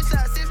whole 6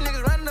 shot. 6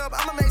 niggas running up,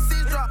 I'ma make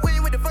 6 drop. We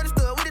ain't with the funny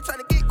stuff, we just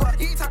tryna get guap.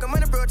 You ain't talking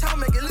money, bro, tryna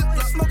make it look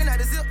like smoking out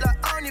the zip like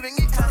I don't even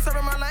get caught.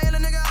 Serving my line, a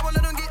nigga, I won't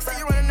let them get. Say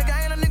you running the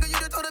gang, a nigga, you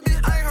just told a bitch.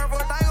 I ain't heard for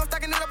a thing, I'm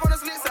stacking it up on the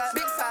slit side.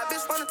 Big side,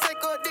 bitch wanna take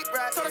her a dick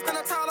ride. Told her stand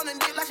up tall on the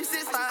dick like she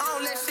 6'5". I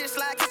don't let shit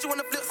slide, catch you on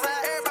the flip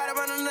side. Everybody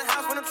running the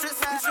house when I'm trip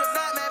side. You should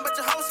not, man, but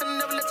your hoe shouldn't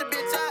never let your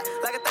bitch out.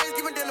 Like a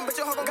Thanksgiving dinner, but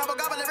your hoe gon' gobble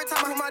gobble every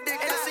time I hold my dick.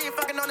 And I see you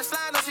fucking on the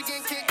slide, know she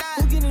getting kicked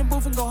out. Who get in the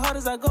booth and go hard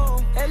as I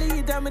go?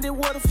 Ellie diamond in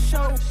water for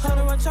show.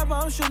 100 round chopper,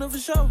 I'm shooting for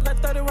show. Got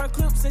 30 round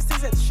clips and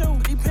sticks at the show.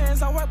 These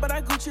pants all white, but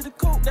I Gucci the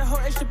coat. That whole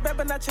extra bad,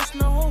 but not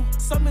chasing no home.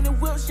 So many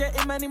whips,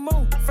 yeah, in money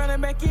more. Front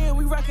and back in,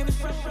 we rocking the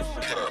show.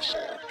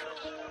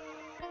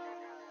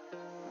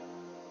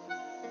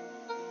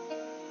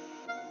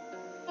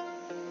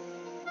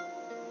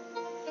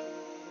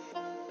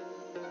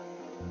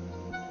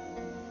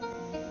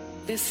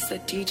 This is a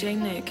DJ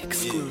Nick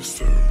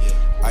exclusive.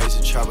 Yeah. I used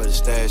to trap at the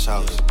stash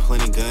house.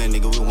 Plenty gun,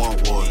 nigga, we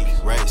want war.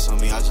 Racks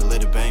on me, I just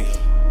let it bang.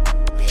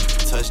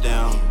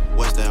 Touchdown,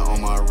 what's that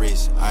on my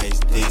wrist? Ice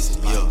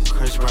dancing, yeah.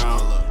 Chris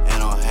Brown,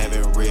 and I'm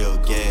having real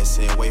gas.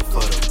 And wait for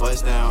the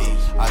bust down.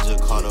 I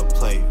just caught a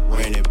play,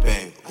 ran it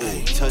back.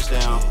 Ooh,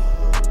 touchdown,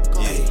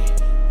 yeah.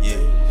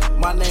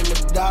 My name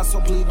is Dot, so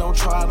please don't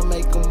try to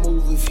make a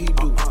move if he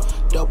do.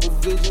 Double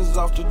visions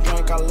off the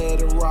drink, I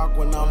let it rock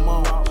when I'm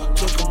on.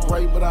 Took a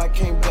break, but I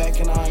came back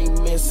and I ain't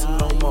missing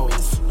no more.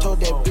 Told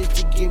that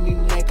bitch to give me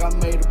neck, I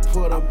made her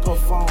put up her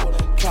phone.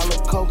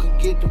 Calico could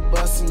get the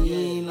bus and you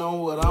ain't know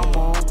what I'm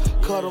on.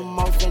 Cut them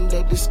off in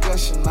that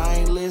discussion, I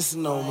ain't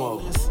listen no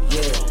more.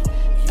 Yeah,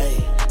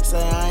 hey,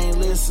 say I ain't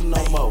listen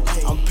no more.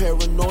 I'm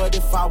paranoid,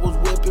 if I was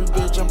whipping,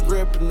 bitch, I'm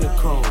gripping the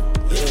chrome.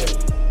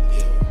 Yeah.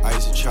 I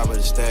used to trap at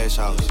the stash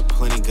house.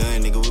 Plenty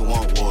gun, nigga, we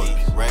want war.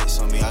 Racks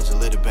on me, I just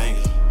let it bang.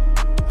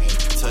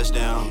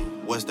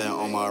 Touchdown, what's that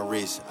on my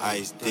wrist?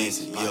 Ice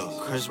dancing, yeah.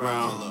 Chris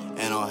Brown,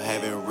 and I'm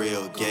having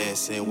real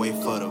gas. And wait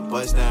for the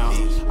bust down.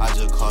 I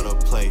just caught a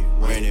play,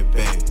 ran it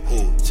back.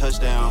 Ooh,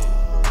 touchdown,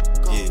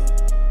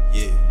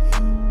 yeah.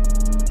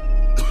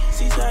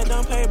 Seaside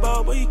don't play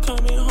ball, but he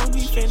coming home,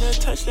 he finna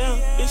touchdown.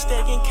 Been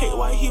stacking cake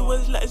while he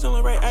was lights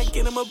on right, I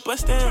get him a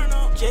bust down.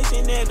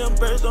 Jason that them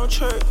birds don't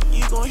chirp,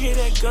 you gon' hear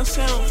that gun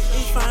sound.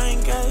 If I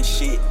ain't got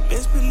shit,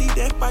 best believe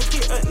that I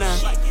get up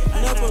now.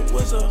 Never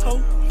was a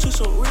hoe, took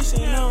some risks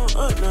and now I'm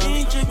up now.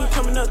 Ain't just been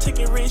coming up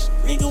taking risks,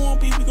 nigga won't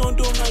be, we gon'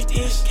 do him like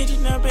this. Catch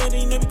it now bad,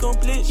 ain't never gon'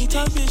 blitz. He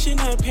talk bitch shit,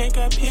 now pan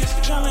got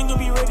pissed. Y'all ain't gon'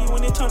 be ready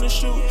when it's time to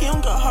shoot. He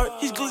don't got heart,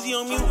 his glizzy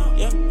on mute.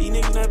 Yeah, these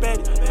niggas not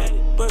bad,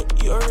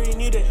 but you already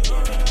knew that.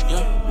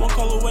 Yeah, one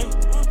call away.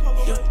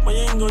 Yeah, but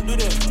you ain't gon' do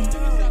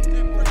that. out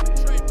there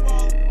perpetrate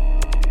Wallah.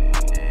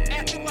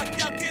 Acting like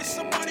y'all get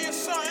some money or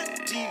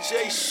something.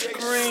 DJ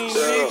Scream,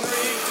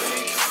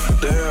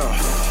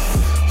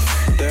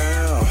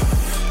 Damn.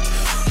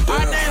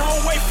 I ain't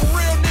home wait for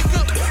real,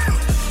 nigga.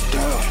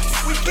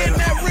 We getting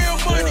that real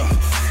money.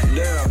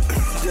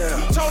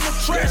 Told them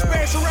trash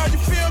bags around, you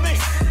feel me?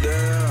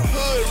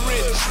 Hood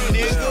rich,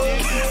 nigga.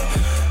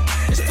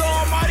 It's the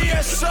almighty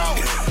SO.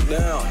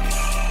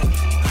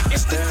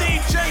 It's the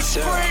DJ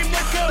Scream,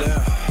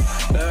 nigga.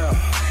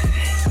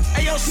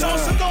 Hey, yo,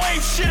 Sosa, go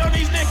ape shit on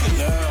these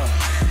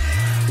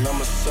niggas.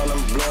 Number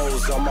selling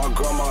blows on my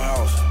grandma's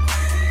house.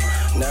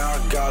 Now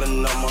I got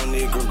enough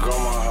money to grow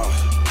my house.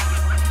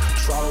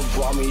 Travel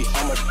brought me,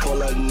 I'ma pull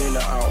that Nina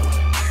out.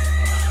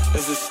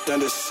 It's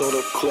extended so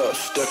the club,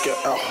 stick it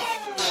out.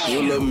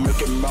 You little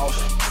Mickey Mouse,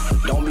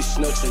 don't be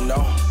snitching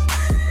now.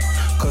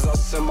 Cause I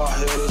send my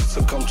hitters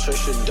to come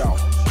chase you down.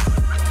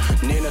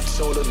 Nina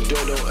told the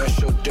dildo and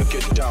she'll dick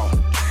it down.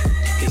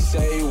 He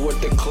say he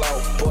with the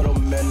clout, put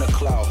him in the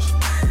clouds.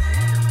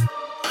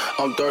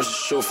 I'm thirsty,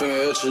 shoe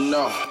finger itching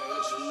now.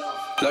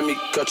 Let me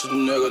cut your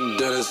nigga,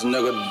 then this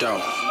nigga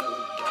down.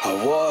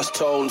 I was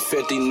told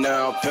 50,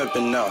 now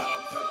pimping now.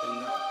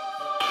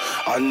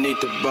 I need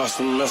to bust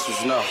some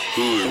missiles now.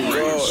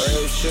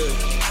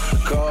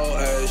 Go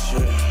A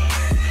shit.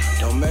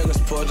 Don't make us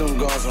put them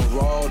guns in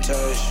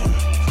rotation.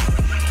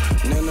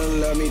 Nina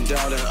let me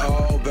down and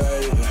oh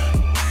baby.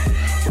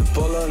 We're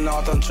pulling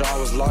out them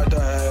drivers like the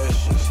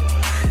Haitians.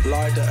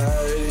 Like the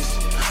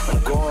 80s,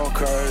 I'm going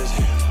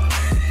crazy.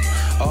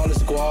 All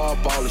this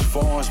guap, all these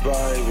phones,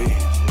 baby.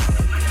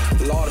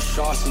 A lot of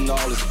shots and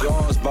all these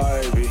guns,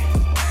 baby.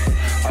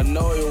 I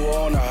know you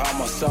wanna have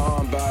my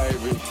son,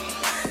 baby.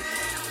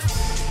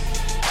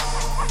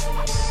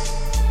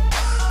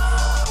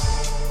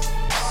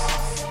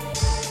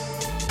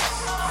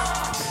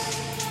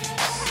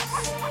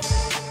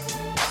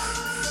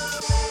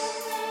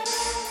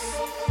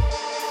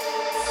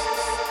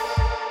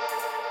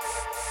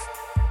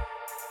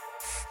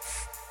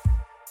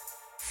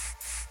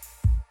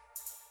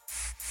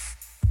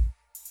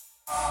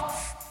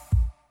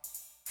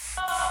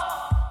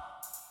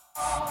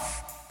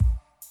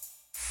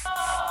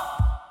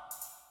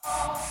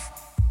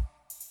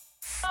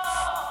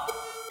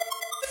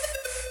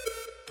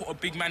 Put a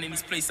big man in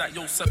his place like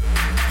yo, sir.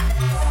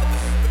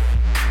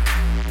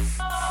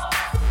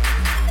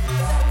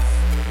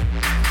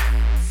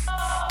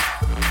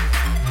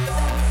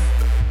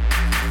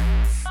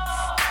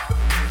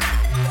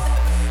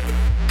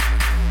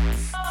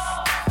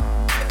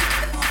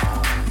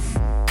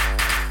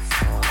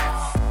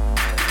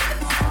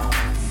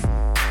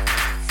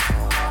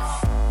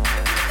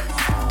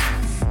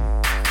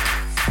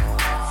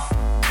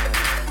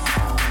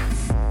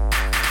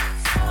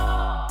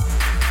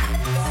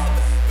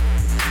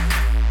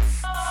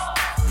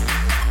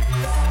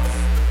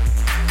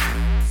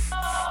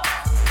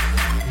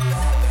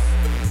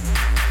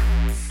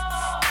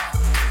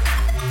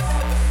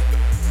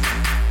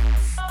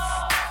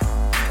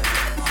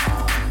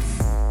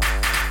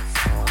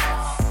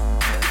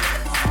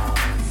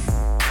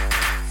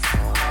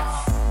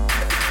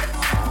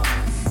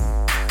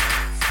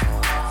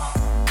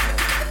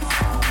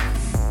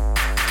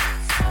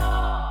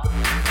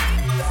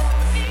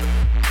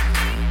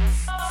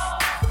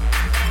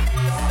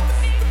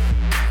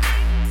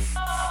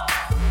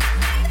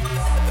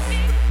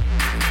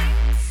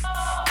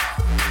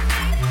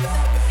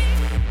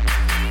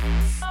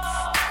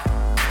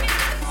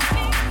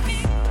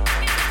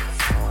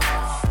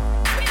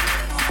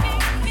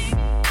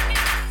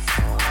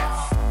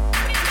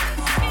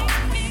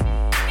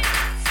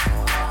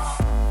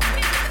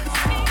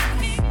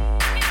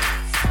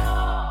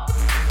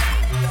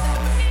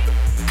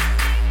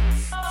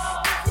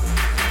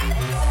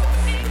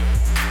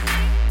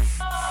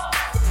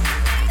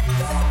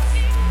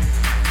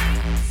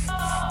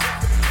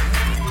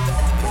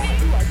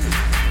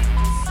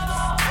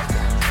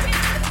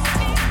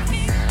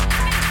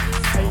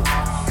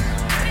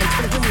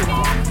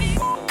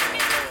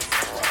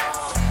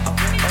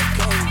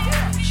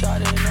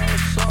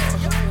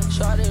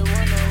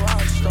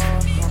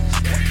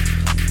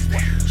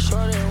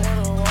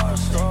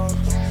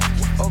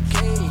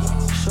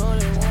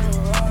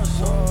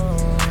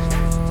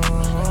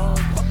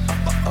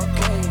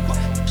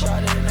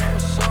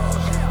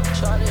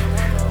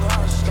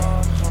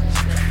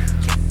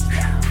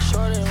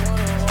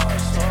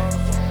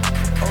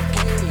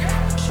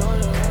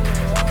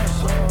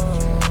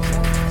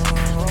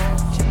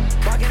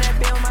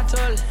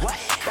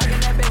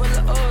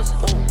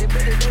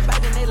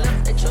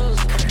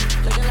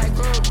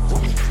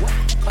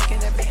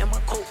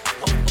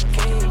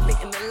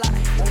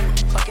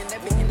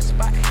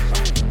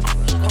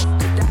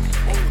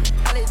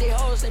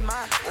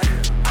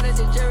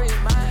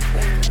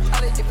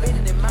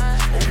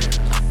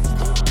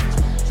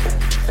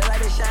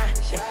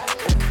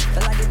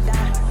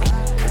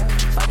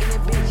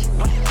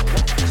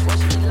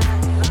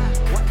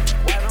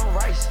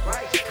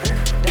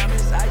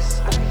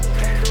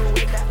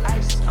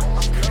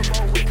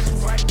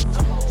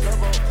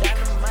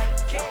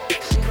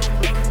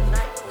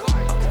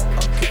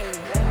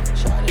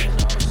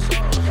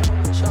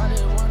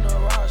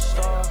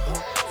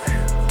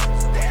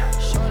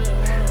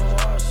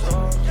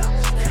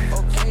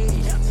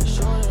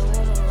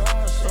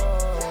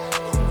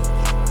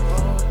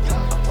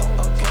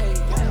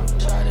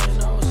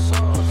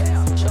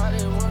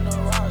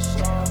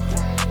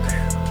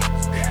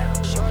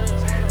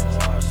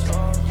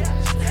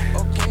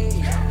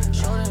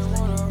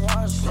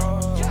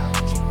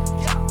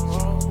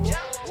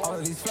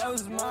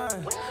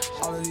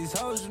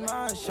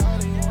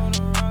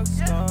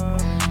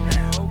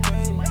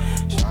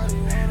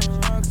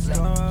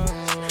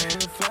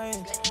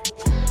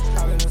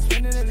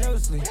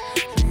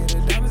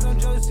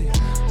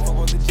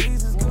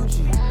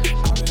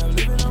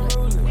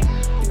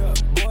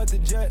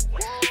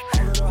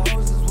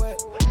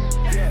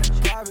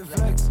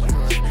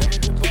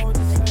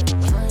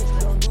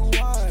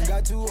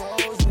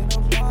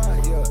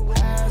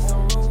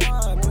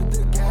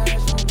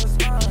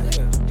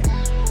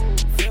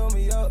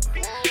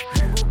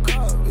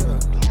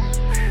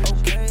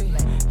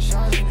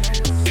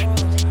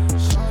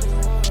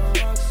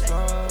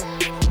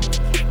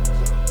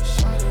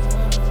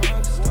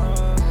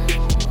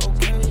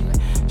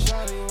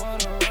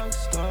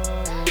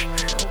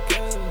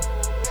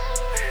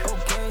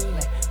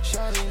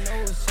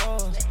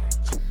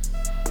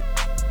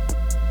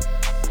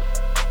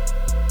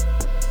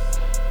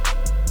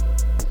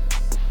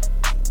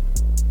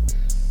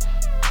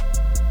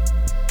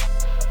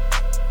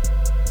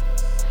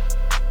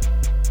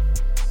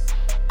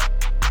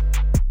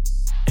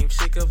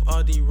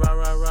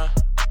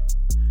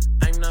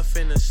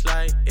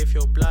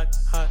 left your block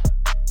hot.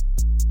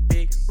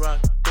 Big rock,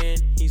 then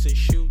he's a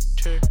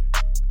shooter.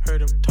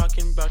 Heard him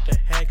talking about the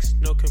hacks,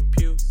 no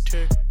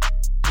computer.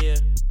 Yeah,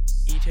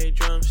 eat a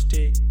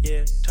drumstick,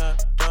 yeah, top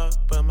dog,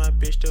 but my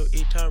bitch still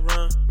eat top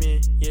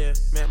ramen. Yeah,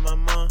 met my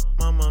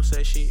mom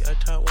said she a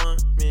top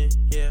woman.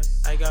 Yeah,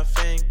 I got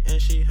fame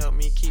and she helped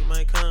me keep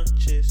my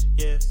conscience.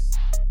 Yeah,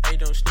 I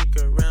don't sneak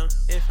around,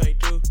 if I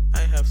do,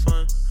 I have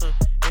fun.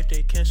 If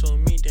they cancel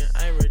me, then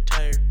I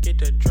retire, get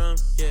the drum.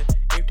 Yeah,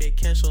 if they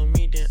cancel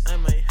me, then I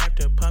might have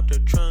to pop the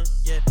trunk.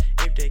 Yeah,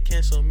 if they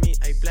cancel me,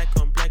 I black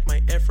on black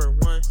my effort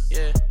one.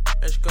 Yeah,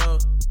 let's go.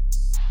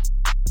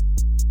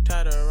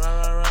 Tada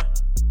rah rah rah.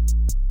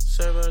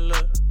 Serve a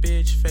look,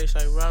 bitch face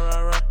like rah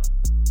rah rah.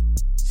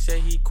 Say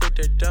he quit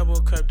the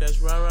double cup, that's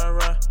rah rah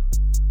rah.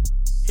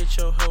 Hit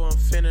your hoe, I'm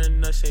finna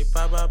nut, say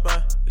bye bye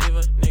bye. Leave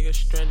a nigga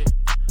stranded.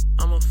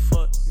 I'm a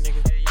fuck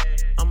nigga.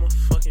 I'm a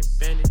fucking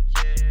bandit.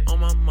 On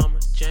my mama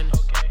Janet.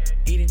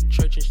 Eating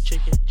church's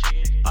chicken.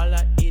 All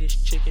I eat is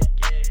chicken.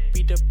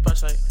 Beat the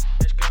bus like.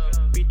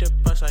 Beat the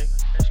bus like.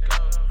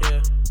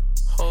 Yeah.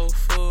 Whole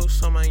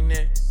Foods on my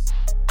neck.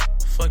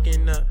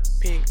 Fucking up.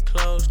 Pink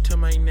clothes to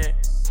my neck.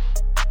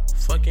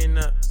 Fucking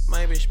up.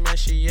 My bitch mad,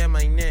 she at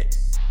my neck.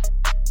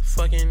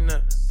 Fucking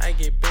up. I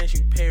get bands,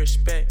 you pay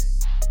respect.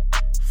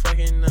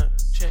 Fucking up.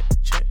 Check,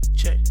 check,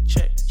 check,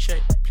 check,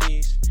 check,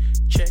 please.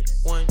 Check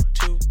 1,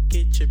 2,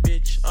 get your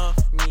bitch off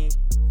me.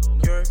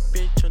 Your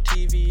bitch on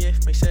TV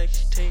if my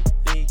sex tape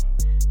leak.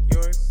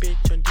 Your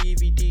bitch on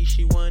DVD,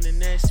 she want an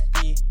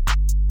SB.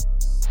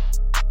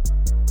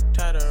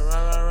 Tada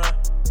rah rah rah.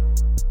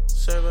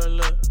 Serve a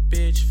look,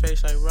 bitch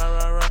face like rah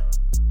rah rah.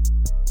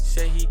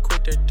 Say he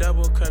quit the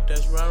double cup,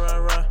 that's rah rah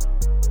rah.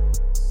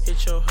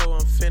 Hit your hoe,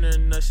 I'm finna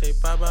nut, say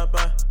bye bye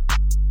bye.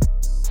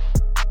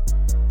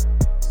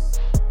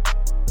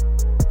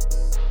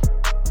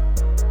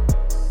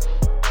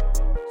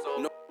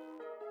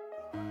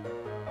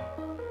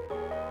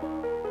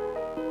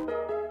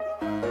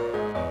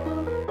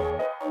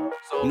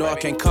 No, I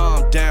can't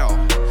calm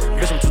down.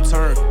 Bitch, I'm too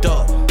turned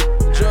up.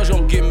 Judge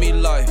gon' give me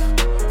life.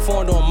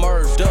 Foreign on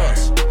murder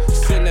dust.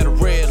 Sitting at a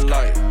red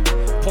light.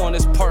 Pouring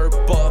this perp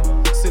up.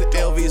 See the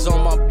LVs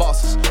on my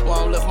bosses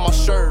while I'm lifting my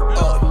shirt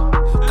up.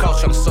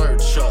 Cops tryna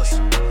search us.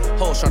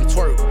 Hoes tryna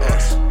twerk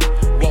us.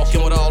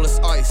 Walking with all this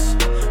ice.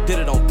 Did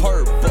it on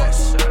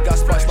purpose. Got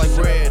spiced like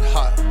red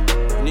hot.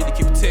 You need to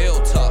keep a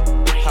tail top.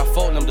 High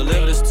phone them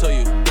deliver this to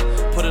you.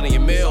 Put it in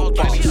your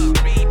mailbox.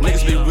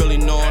 Niggas be really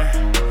knowing.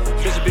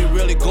 Bitches be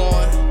really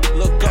going.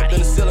 Look up, then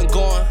the ceiling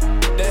going.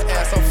 That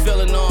ass I'm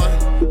feeling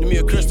on. Give me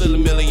a crystal, a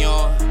million.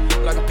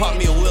 Like I pop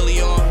me a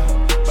willy on.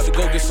 About to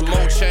go get some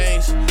more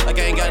change. Like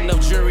I ain't got enough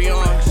jewelry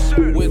on.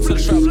 Went to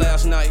the trap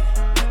last night.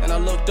 And I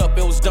looked up,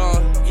 it was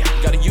done.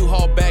 Got a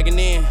U-Haul bagging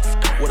in.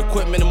 With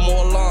equipment and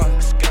more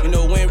lawn. You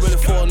know, we ain't really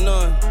for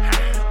none.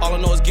 All I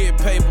know is get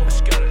paper.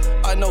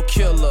 I know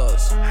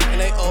killers, and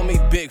they owe me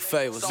big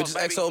favors. Bitches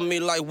XO me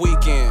like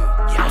weekend.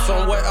 I'm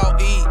somewhere out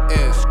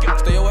eating.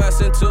 Stay your ass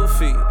in 2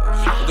 feet.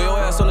 Go your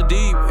ass on the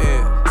deep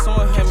end.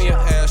 Someone hand me an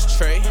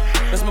ashtray.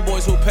 That's my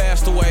boys who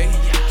passed away.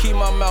 Keep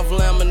my mouth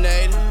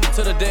laminated.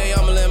 Till the day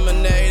I'm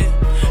eliminated.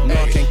 No,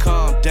 I can't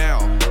calm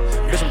down.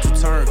 Bitch, I'm too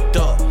turned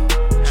up.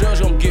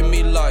 Judge gon' give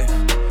me life.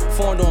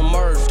 Foreign on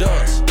murder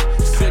dust.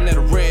 Sitting at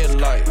a red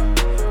light.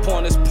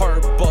 Pouring this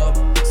perp up.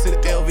 See the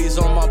LVs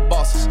on my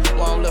bosses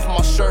while I'm lifting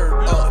my shirt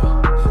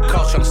up.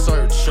 Cops tryna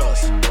search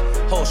us.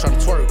 Hoes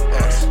tryna twerk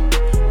us.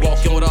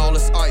 Walking with all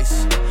this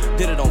ice.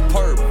 Did it on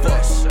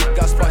purpose.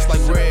 Got spiced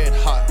like red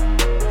hot.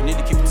 You need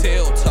to keep a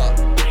tail top.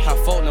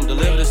 High phone them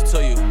deliver this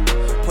to you.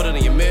 Put it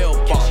in your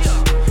mailbox.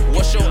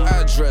 What's your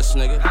address,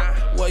 nigga?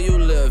 Where you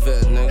live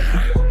at,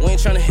 nigga? We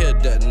ain't tryna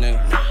hit that,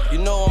 nigga. You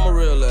know I'm a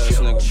real ass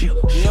nigga.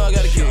 You know I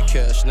gotta get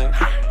cash,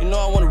 nigga. You know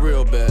I want a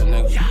real bad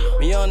nigga.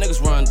 And young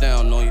niggas run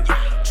down on you.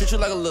 Treat you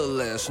like a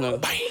little ass nigga.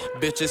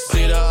 Bitches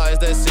see the eyes,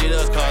 they see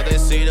the cars, they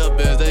see the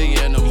biz, they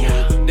in the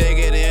mood. They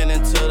get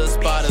into the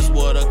spot, is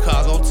where the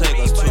cars gon' take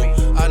us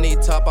to. I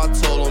need top, I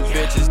told them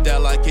bitches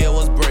that like it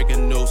was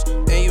breaking news.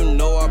 And you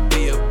know I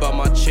be about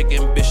my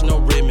chicken, bitch, no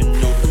ramen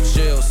noodle.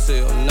 Jail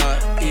cell,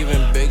 not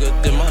even bigger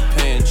than my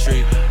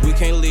pantry. We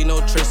can't leave no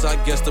trace, I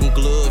guess them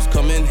gloves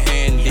come in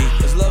handy.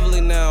 It's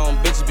lovely now,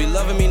 bitches be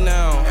loving me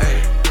now,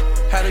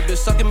 ayy. Had a bitch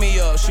sucking me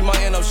up, she might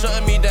end up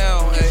shutting me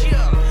down, ayy.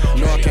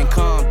 No, I can't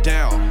calm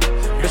down.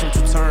 Bitch, I'm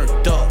too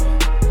turned up.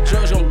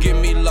 Judge gon' give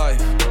me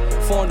life.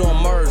 Foreign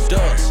on murder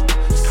dust.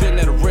 Sitting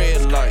at a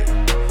red light.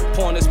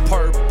 Pouring this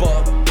perp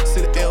up.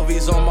 See the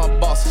LVs on my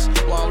bosses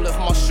while I'm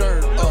lifting my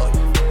shirt up.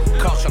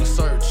 Cops tryna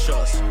search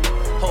us.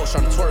 Hoes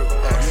tryna twerk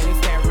us.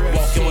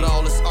 Walking with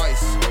all this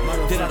ice.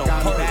 Did it on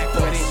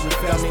purpose.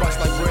 Got spiced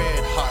like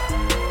red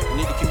hot. You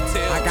need to keep a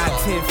tail. I got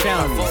 10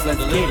 felonies. Let's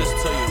get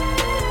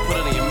it. Put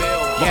it in your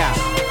mailbox. Yeah,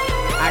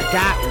 I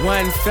got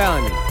 1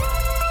 felony.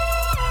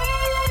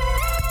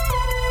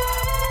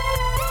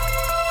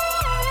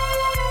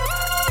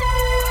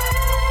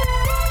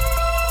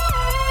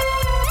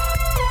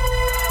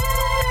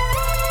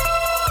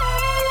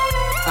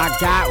 I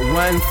got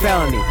 1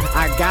 felony.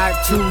 I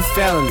got 2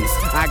 felonies.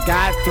 I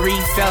got 3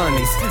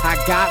 felonies. I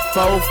got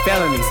 4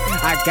 felonies.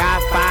 I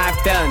got 5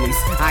 felonies.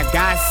 I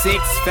got 6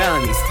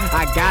 felonies.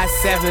 I got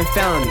 7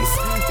 felonies.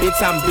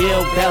 Bitch, I'm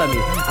Bill Bellamy.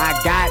 I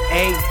got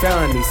 8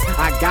 felonies.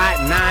 I got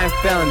 9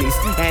 felonies.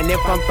 And if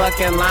I'm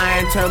fucking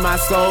lying, turn my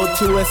soul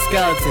to a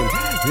skeleton.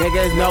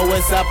 Niggas know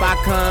what's up, I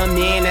come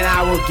in and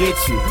I will get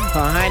you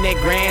 100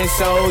 grand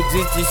shows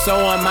just to show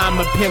 'em I'm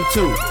a pimp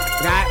too.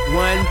 Got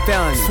 1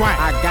 felony.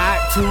 I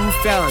got 2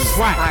 felonies.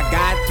 I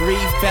got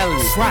 3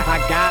 felonies. I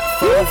got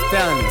 4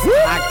 felonies.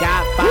 I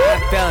got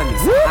 5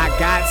 felonies. I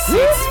got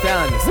 6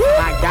 felonies.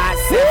 I got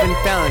 7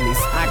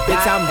 felonies.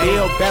 Bitch, I'm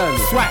Bill Bellamy.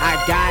 I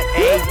got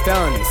 8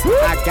 felonies.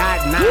 I got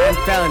 9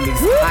 felonies.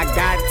 I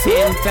got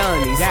 10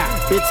 felonies.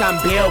 Bitch, I'm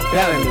Bill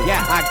Bellamy.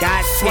 I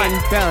got 10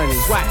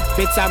 felonies.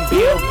 Bitch, I'm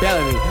Bill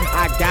Bellamy.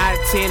 I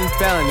got 10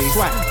 felonies.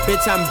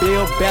 Bitch, I'm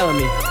Bill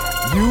Bellamy.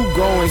 You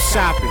going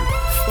shopping.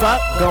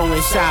 Fuck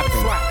going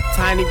shopping.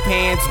 Tiny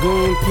pants,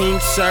 goon,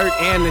 pink shirt,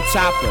 and the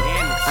chopper.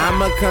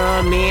 I'ma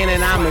come in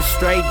and I'ma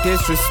straight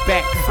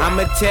disrespect.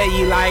 I'ma tell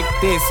you like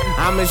this,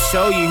 I'ma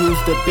show you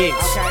who's the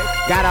bitch.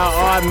 Got an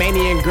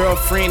Armenian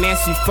girlfriend and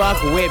she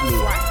fuck with me.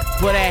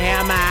 Put a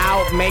hammer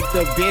out, make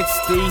the bitch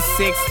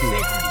 360.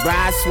 Bruh,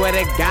 I swear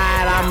to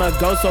God, I'ma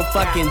go so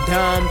fucking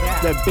dumb.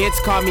 The bitch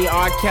call me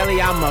R.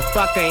 Kelly, I'ma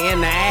fuck her in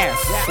the ass.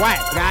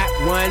 Got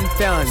 1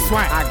 felony.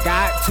 I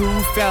got 2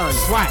 felonies.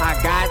 I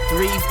got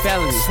 3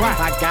 felonies.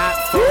 I got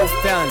 4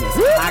 felonies.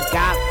 I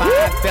got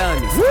 5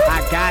 felonies.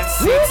 I got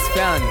 6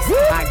 felonies.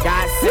 I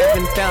got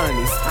 7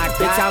 felonies.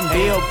 Bitch, I'm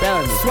Bill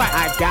Bellamy.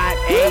 I got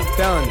 8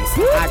 felonies.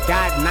 I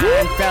got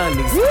 9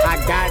 felonies. I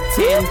got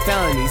 10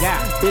 felonies.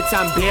 Bitch,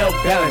 I'm Bill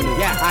Bellamy.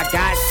 I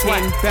got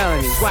 10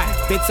 felonies.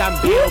 Bitch,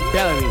 I'm Bill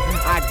Bellamy.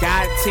 I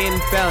got 10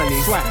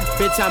 felonies.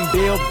 Bitch, I'm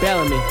Bill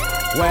Bellamy.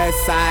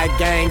 West side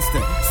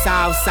gangster,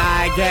 south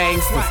side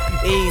gangsters,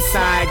 east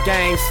side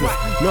gangsters,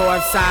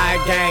 north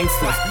side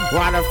gangsters.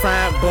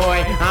 Waterfront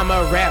boy, I'm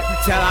a rap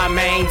till I'm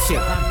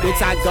ancient.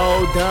 Bitch, I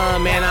go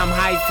dumb and I'm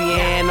hyphy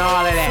and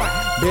all of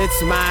that.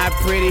 Bitch, my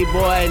pretty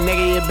boy,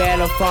 nigga, you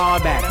better fall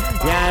back.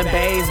 Young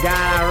bass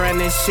guy, I run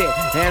this shit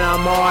and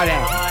I'm all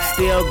that.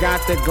 Still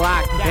got the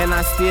Glock and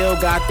I still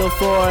got the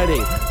 40.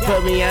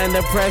 Put me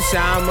under pressure,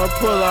 I'ma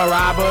pull a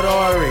Robert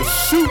Ory.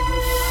 Shoot.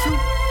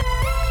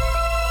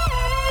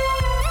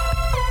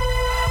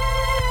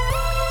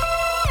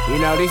 You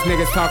know, these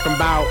niggas talking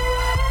about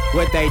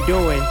what they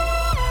doing.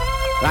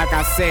 Like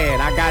I said,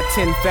 I got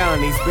 10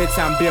 felonies, bitch,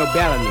 I'm Bill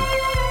Bellamy.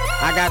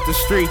 I got the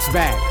streets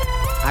back.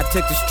 I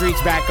took the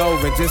streets back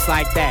over just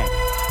like that.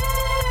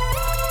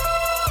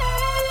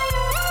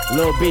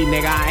 Lil B,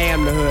 nigga, I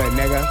am the hood,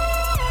 nigga.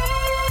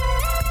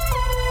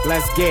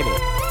 Let's get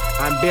it.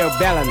 I'm Bill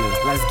Bellamy,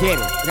 let's get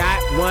it.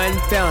 Got 1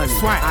 felony.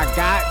 I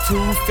got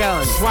 2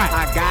 felonies.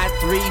 I got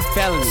 3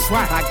 felonies.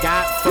 I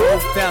got 4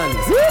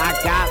 felonies. I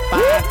got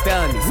 5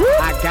 felonies.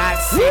 I got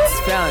 6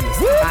 felonies.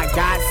 I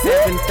got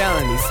 7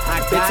 felonies.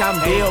 Bitch,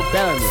 I'm Bill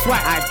Bellamy.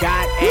 I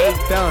got 8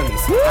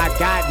 felonies. I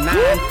got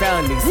 9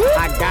 felonies.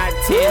 I got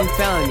 10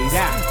 felonies.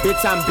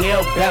 Bitch, I'm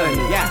Bill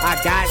Bellamy. I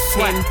got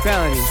 10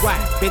 felonies.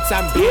 Bitch,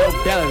 I'm Bill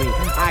Bellamy.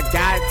 I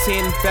got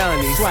 10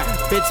 felonies.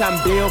 Bitch, I'm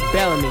Bill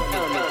Bellamy.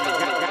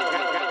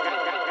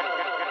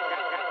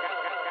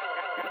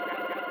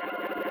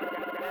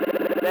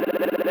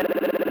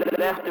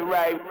 Left to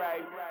right,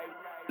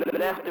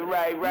 left to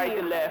right, right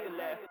to left.